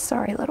 I'm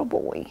sorry, little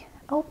boy.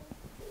 Oh,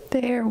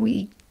 there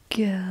we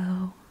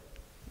go.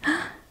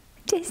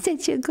 Just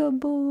such a good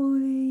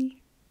boy.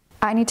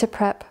 I need to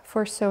prep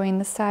for sewing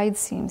the side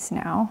seams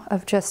now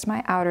of just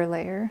my outer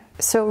layer.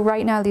 So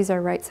right now these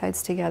are right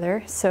sides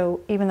together.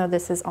 So even though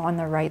this is on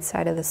the right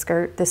side of the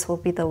skirt, this will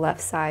be the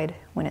left side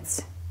when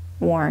it's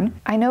worn.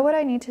 I know what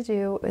I need to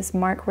do is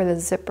mark where the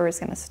zipper is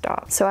going to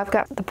stop. So I've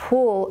got the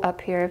pull up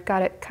here. I've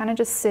got it kind of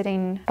just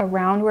sitting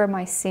around where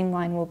my seam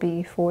line will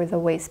be for the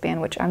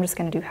waistband, which I'm just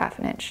going to do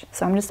 1/2 inch.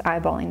 So I'm just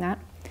eyeballing that.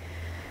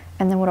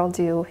 And then what I'll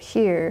do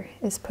here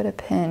is put a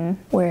pin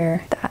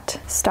where that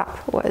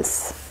stop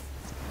was.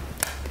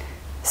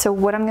 So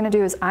what I'm going to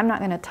do is I'm not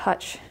going to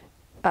touch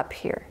up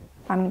here.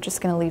 I'm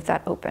just going to leave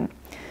that open.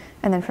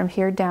 And then from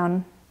here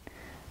down,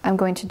 I'm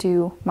going to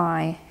do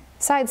my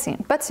side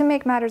seam. But to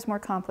make matters more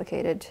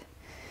complicated,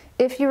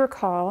 if you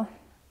recall,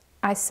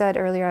 I said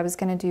earlier I was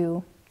going to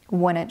do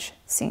 1-inch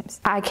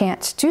seams. I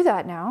can't do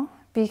that now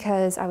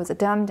because I was a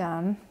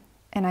dum-dum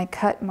and I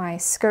cut my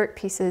skirt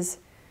pieces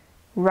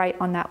right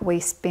on that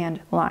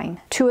waistband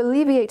line. To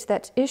alleviate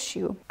that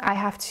issue, I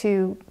have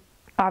to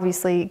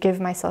obviously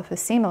give myself a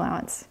seam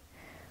allowance.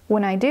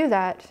 When I do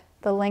that,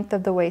 the length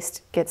of the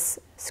waist gets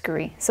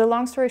screwy. So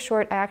long story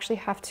short, I actually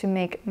have to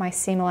make my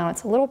seam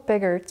allowance a little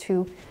bigger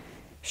to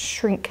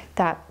shrink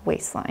that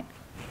waistline.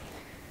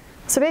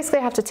 So basically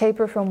I have to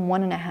taper from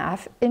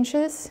 1.5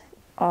 inches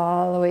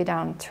all the way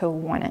down to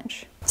 1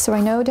 inch. So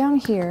I know down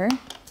here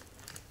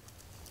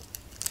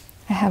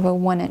I have a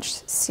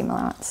 1-inch seam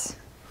allowance.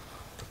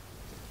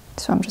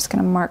 So I'm just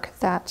going to mark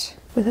that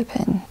with a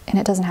pin, and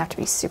it doesn't have to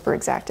be super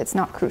exact, it's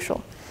not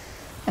crucial.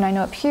 And I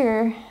know up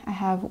here I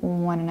have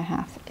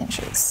 1.5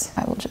 inches.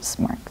 I will just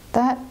mark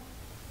that,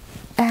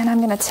 and I'm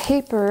going to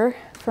taper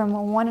from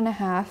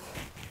 1.5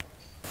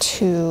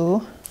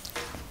 to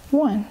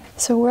 1.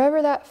 So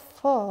wherever that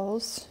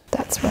falls,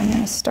 that's where I'm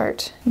going to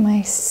start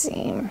my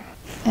seam.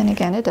 And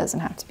again, it doesn't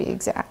have to be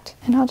exact.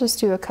 And I'll just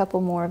do a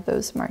couple more of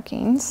those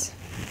markings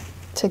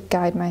to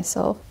guide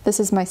myself. This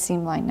is my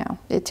seam line now.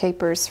 It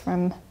tapers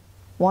from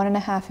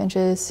 1.5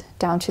 inches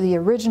down to the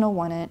original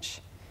 1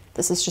 inch.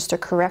 This is just a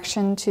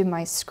correction to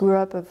my screw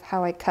up of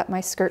how I cut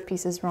my skirt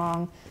pieces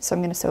wrong. So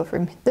I'm gonna sew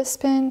from this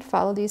pin,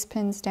 follow these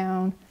pins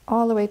down,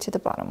 all the way to the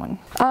bottom one.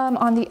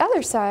 On the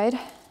other side,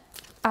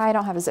 I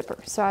don't have a zipper,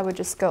 so I would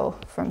just go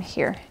from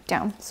here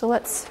down. So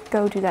let's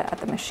go do that at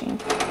the machine.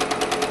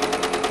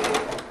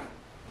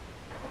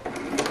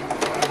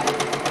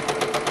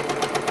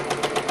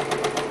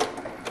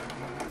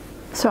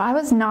 So I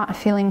was not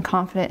feeling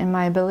confident in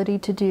my ability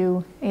to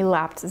do a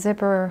lapped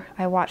zipper.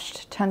 I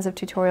watched tons of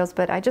tutorials,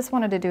 but I just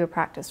wanted to do a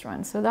practice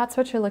run. So that's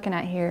what you're looking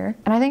at here.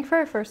 And I think for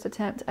a first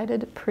attempt, I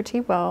did pretty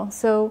well.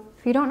 So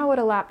if you don't know what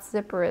a lapped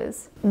zipper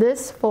is,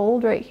 this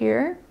fold right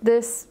here,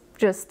 this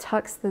just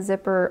tucks the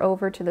zipper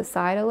over to the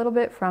side a little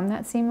bit from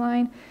that seam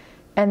line.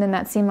 And then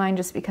that seam line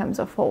just becomes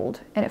a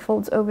fold and it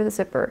folds over the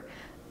zipper.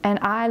 And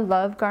I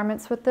love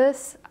garments with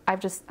this. I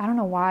don't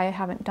know why I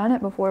haven't done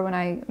it before when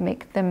I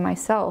make them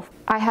myself.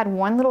 I had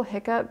one little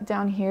hiccup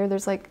down here.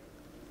 There's like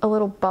a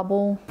little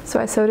bubble. So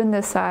I sewed in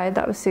this side.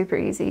 That was super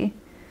easy.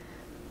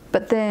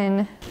 But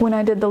then when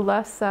I did the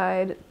left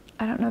side,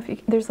 I don't know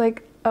if there's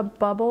like a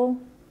bubble.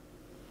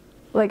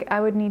 Like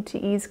I would need to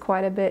ease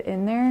quite a bit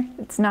in there.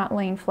 It's not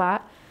laying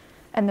flat.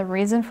 And the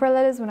reason for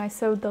that is when I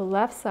sewed the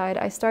left side,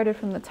 I started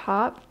from the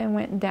top and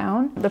went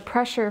down. The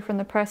pressure from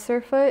the presser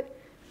foot,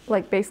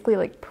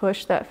 basically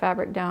pushed that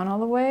fabric down all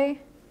the way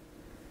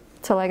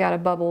till I got a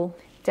bubble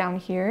down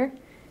here,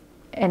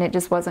 and it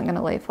just wasn't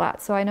gonna lay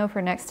flat. So I know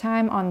for next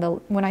time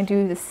when I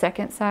do the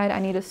second side, I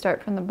need to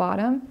start from the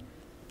bottom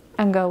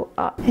and go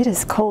up. It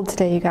is cold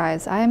today, you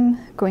guys.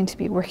 I'm going to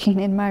be working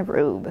in my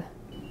robe.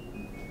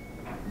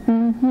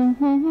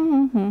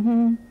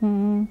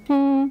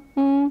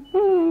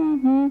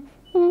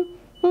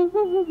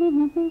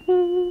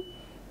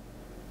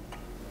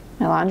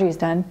 My laundry's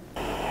done.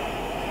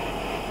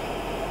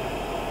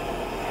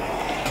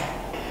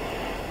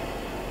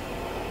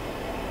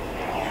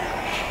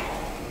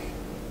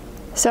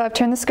 So I've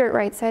turned the skirt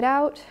right side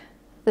out.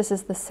 This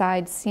is the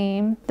side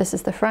seam. This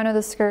is the front of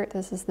the skirt.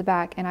 This is the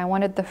back. And I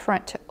wanted the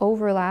front to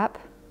overlap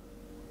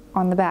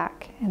on the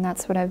back. And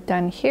that's what I've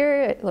done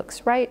here. It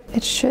looks right.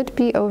 It should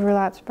be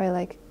overlapped by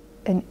like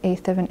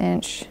 1/8 of an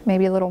inch,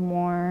 maybe a little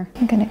more.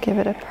 I'm gonna give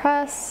it a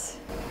press.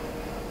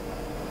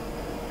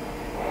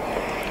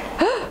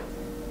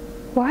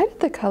 Why did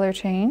the color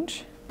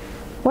change?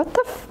 What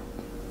the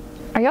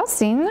Are y'all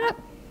seeing that?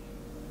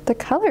 The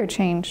color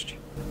changed.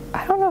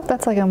 I don't know if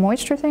that's like a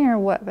moisture thing or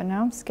what, but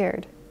now I'm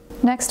scared.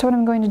 Next, what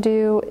I'm going to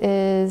do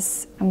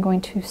is I'm going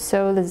to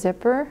sew the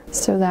zipper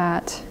so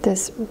that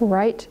this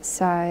right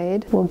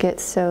side will get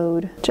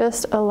sewed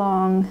just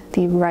along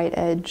the right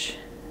edge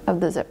of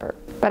the zipper.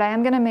 But I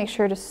am going to make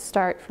sure to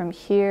start from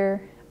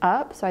here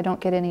up so I don't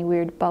get any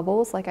weird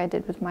bubbles like I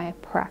did with my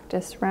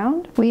practice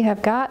round. We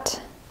have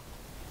got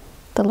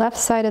the left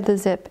side of the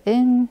zip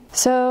in.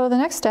 So the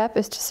next step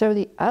is to sew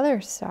the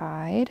other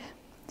side.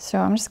 So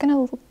I'm just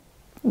going to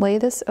lay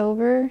this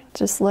over,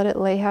 just let it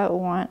lay how it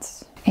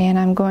wants. And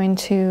I'm going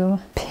to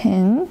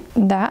pin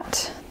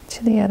that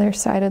to the other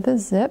side of the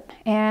zip.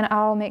 And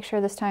I'll make sure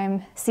this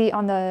time, see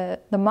on the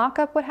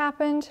mock-up what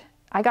happened,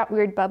 I got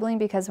weird bubbling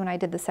because when I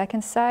did the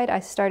second side, I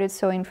started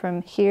sewing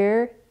from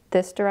here,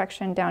 this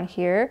direction down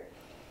here,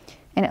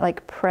 and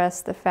it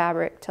pressed the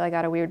fabric till I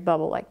got a weird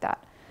bubble like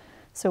that.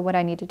 So what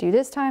I need to do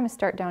this time is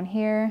start down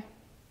here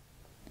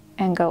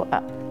and go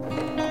up.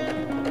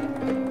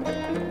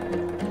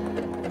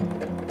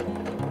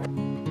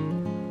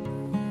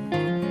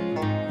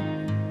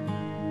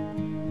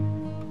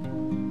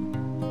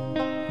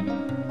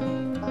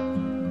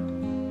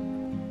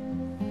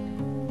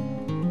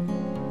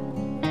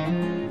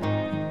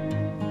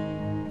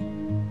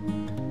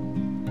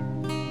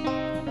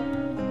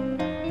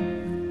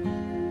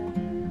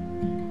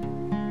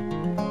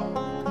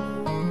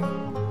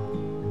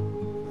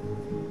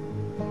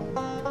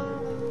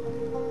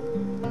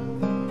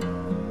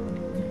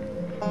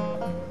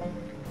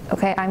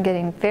 Okay, I'm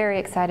getting very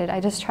excited.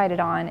 I just tried it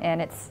on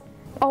and it's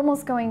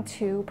almost going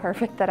too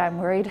perfect that I'm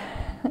worried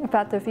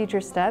about the future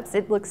steps.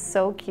 It looks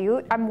so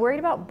cute. I'm worried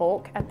about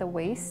bulk at the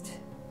waist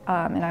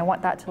and I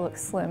want that to look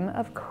slim,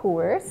 of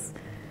course.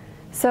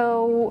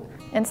 So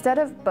instead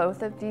of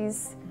both of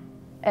these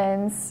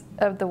ends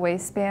of the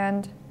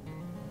waistband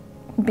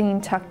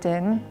being tucked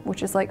in,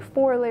 which is like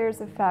 4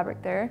 layers of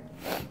fabric there,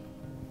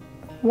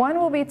 one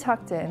will be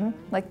tucked in,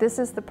 like this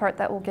is the part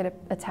that will get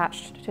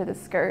attached to the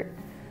skirt.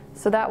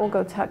 So that will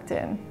go tucked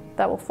in,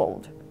 that will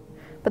fold.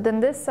 But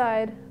then this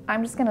side,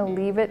 I'm just gonna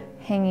leave it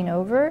hanging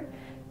over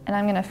and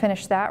I'm gonna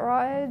finish that raw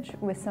edge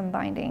with some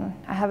binding.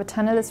 I have a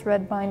ton of this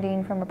red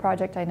binding from a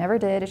project I never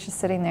did, it's just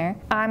sitting there.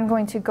 I'm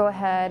going to go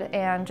ahead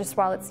and just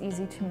while it's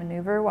easy to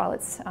maneuver, while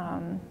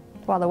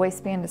the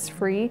waistband is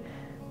free,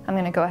 I'm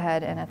gonna go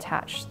ahead and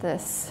attach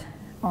this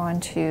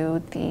onto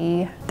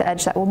the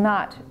edge that will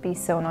not be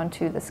sewn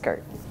onto the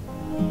skirt.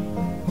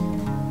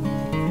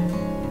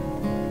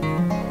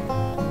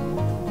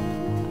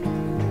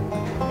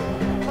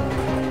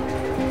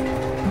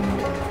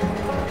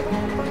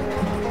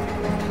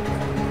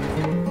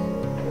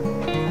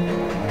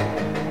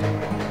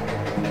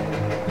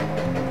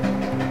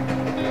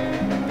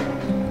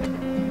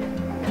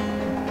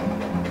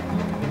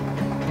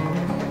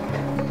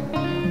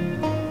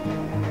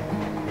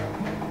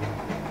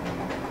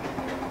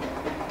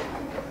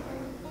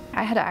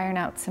 I had to iron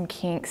out some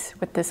kinks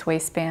with this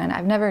waistband.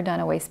 I've never done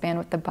a waistband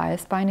with the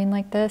bias binding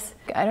like this.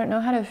 I don't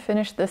know how to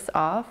finish this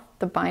off,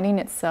 the binding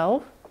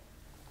itself.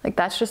 Like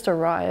that's just a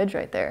raw edge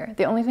right there.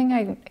 The only thing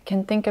I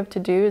can think of to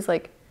do is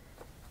like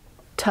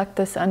tuck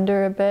this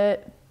under a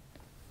bit,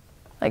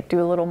 like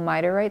do a little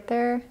miter right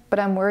there, but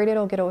I'm worried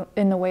it'll get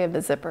in the way of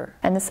the zipper.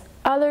 And this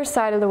other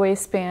side of the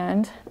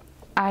waistband,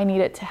 I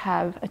need it to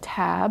have a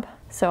tab,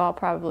 so I'll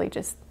probably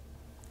just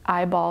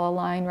eyeball a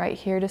line right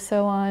here to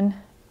sew on,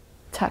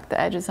 tuck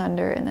the edges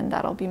under, and then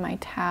that'll be my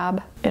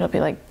tab. It'll be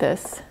like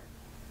this.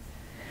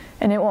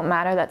 And it won't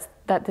matter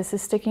that this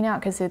is sticking out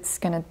because it's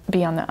gonna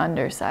be on the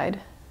underside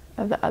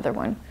of the other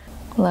one.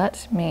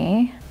 Let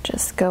me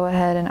just go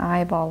ahead and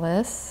eyeball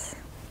this.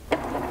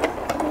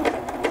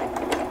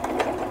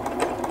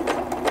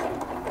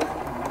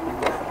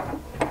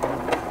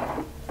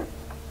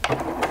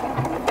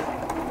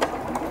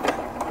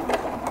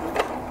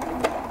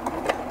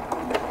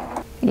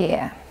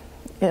 Yeah,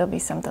 it'll be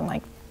something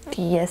like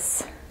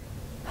this.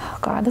 Oh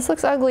God, this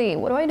looks ugly.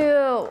 What do I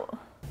do?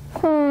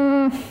 I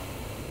don't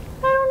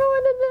know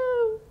what to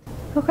do.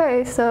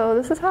 Okay, so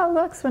this is how it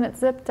looks when it's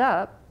zipped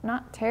up.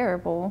 Not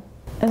terrible.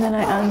 And then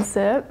I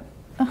unzip.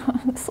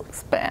 Oh, this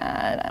looks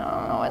bad. I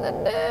don't know what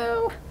to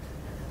do.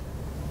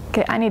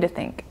 Okay, I need to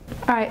think.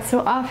 All right, so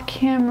off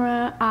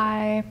camera,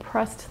 I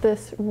pressed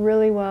this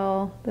really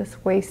well,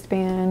 this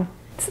waistband.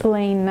 It's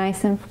laying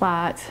nice and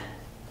flat.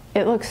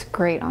 It looks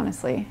great,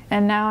 honestly.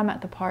 And now I'm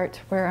at the part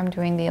where I'm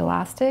doing the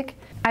elastic.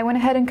 I went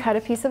ahead and cut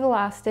a piece of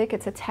elastic.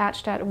 It's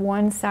attached at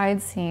one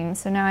side seam,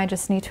 so now I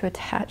just need to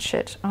attach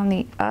it on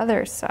the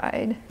other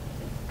side.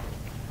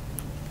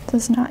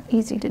 This is not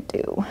easy to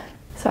do.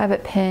 So I have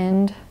it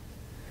pinned.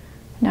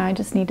 Now I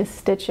just need to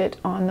stitch it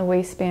on the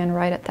waistband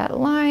right at that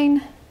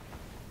line.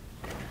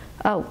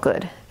 Oh,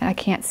 good. I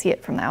can't see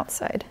it from the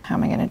outside. How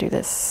am I gonna do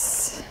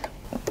this?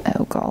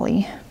 Oh,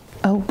 golly.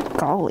 Oh,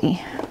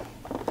 golly.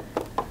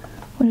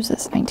 What is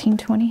this,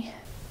 1920?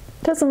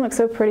 Doesn't look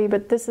so pretty,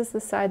 but this is the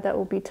side that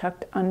will be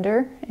tucked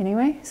under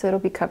anyway, so it'll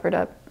be covered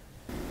up.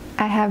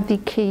 I have the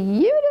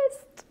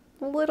cutest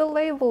little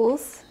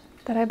labels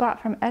that I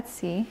bought from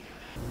Etsy.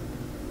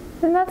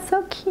 Isn't that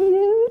so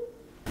cute?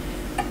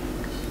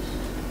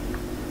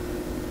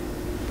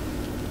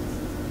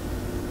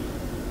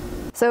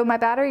 So my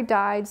battery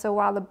died, so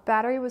while the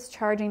battery was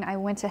charging, I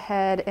went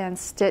ahead and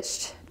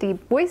stitched the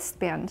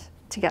waistband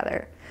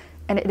together.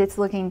 And it's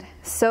looking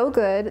so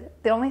good.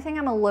 The only thing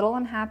I'm a little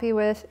unhappy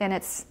with, and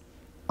it's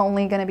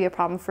only gonna be a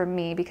problem for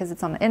me because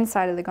it's on the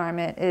inside of the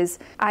garment, is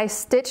I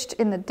stitched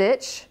in the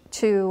ditch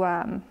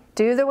to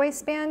do the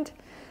waistband,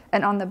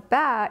 and on the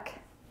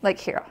back, like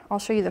here, I'll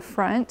show you the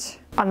front.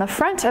 On the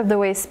front of the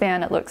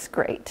waistband, it looks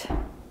great.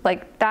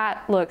 Like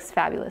that looks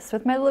fabulous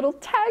with my little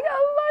tag.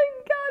 Oh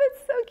my God,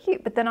 it's so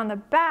cute. But then on the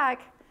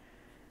back,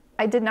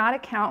 I did not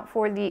account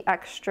for the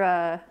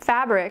extra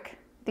fabric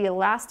the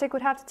elastic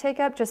would have to take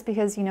up, just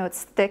because, you know,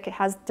 it's thick, it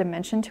has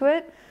dimension to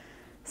it.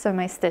 So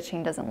my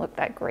stitching doesn't look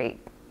that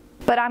great.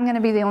 But I'm gonna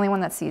be the only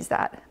one that sees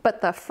that.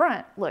 But the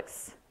front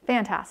looks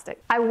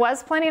fantastic. I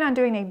was planning on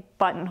doing a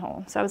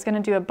buttonhole. So I was gonna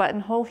do a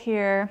buttonhole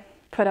here,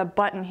 put a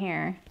button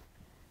here,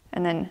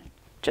 and then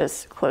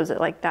just close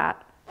it like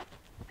that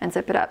and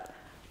zip it up.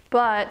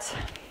 But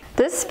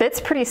this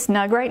fits pretty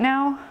snug right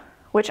now,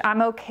 which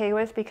I'm okay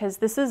with because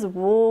this is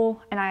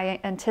wool, and I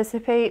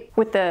anticipate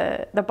with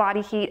the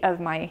body heat of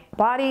my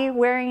body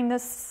wearing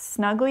this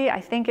snugly,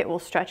 I think it will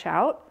stretch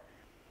out.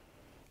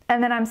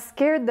 And then I'm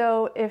scared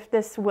though, if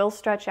this will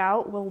stretch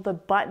out, will the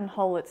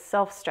buttonhole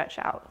itself stretch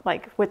out?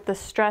 Like with the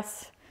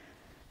stress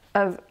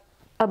of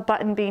a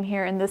button being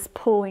here and this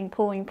pulling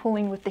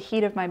with the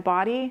heat of my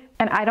body.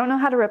 And I don't know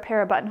how to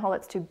repair a buttonhole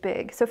that's too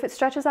big. So if it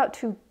stretches out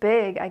too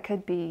big, I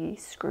could be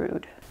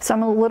screwed. So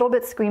I'm a little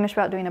bit squeamish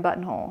about doing a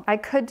buttonhole. I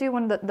could do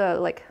one of the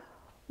like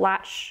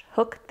latch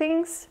hook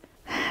things,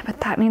 but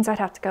that means I'd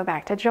have to go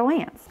back to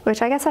Joann's,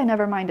 which I guess I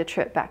never mind a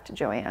trip back to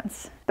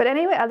Joann's. But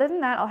anyway, other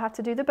than that, I'll have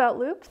to do the belt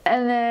loops,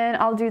 and then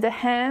I'll do the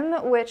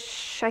hem,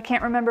 which I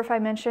can't remember if I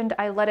mentioned,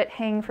 I let it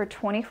hang for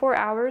 24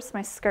 hours,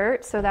 my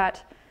skirt, so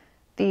that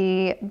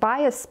the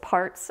bias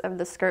parts of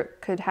the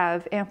skirt could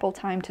have ample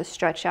time to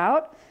stretch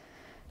out.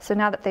 So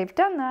now that they've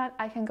done that,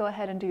 I can go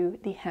ahead and do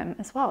the hem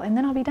as well, and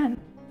then I'll be done.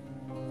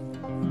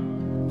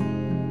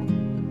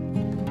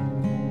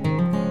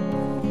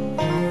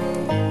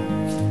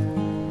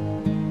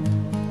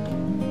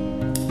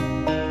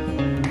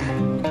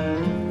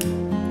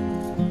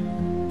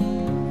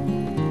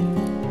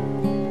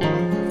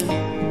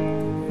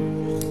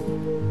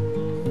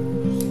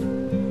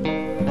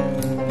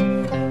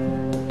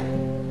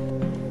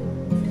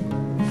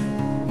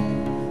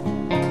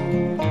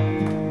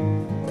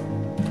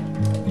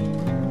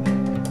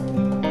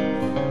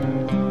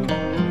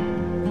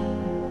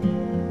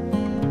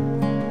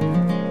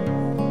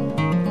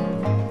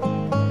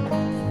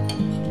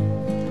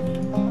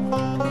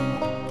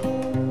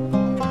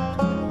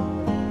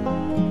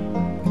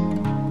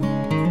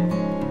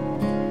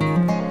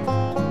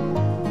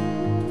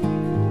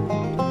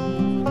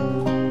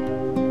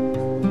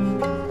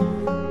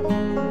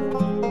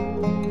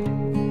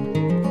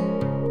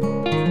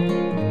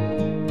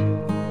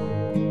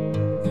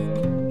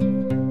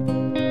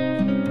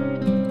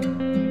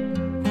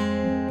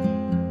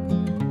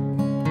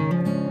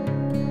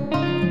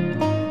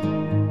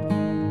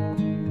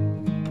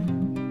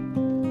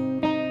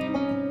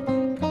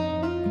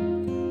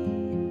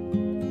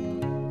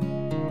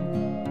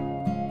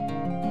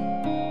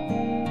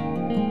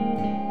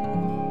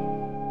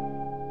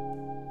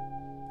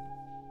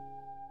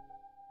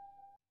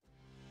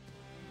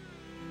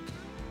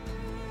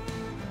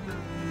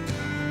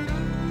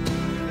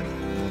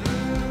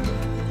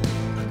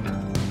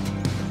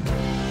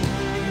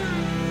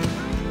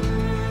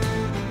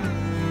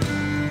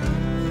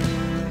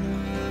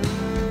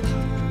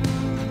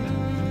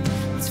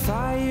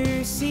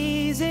 fire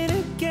season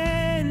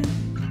again,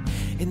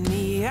 and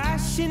the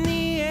ash in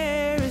the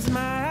air is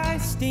my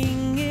eyes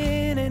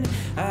stinging, and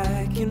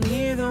I can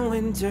hear the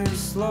winter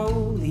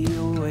slowly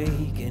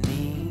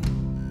awakening.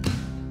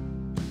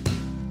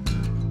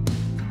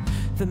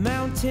 The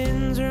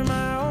mountains are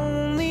my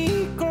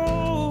only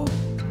goal,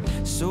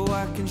 so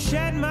I can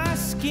shed my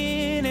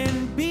skin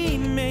and be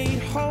made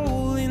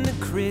whole. In the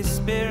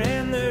crisp air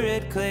and the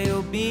red clay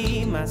will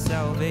be my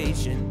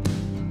salvation.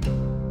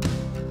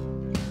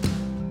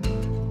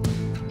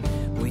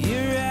 Well,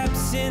 your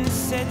absence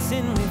sets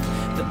in with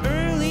the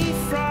early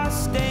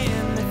frost,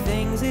 and the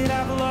things that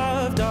I've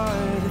loved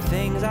are the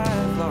things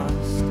I've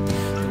lost.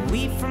 The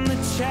wheat from the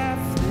chaff,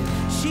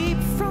 the sheep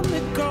from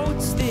the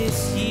goats.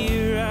 This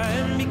year I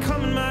am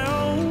becoming my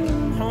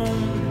own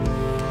home.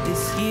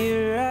 This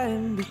year I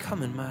am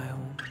becoming my own.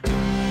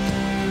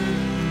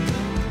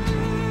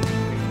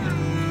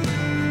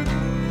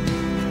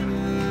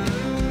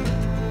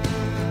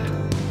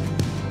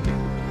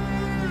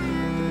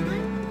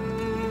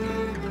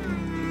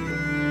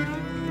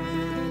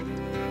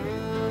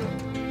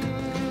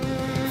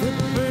 The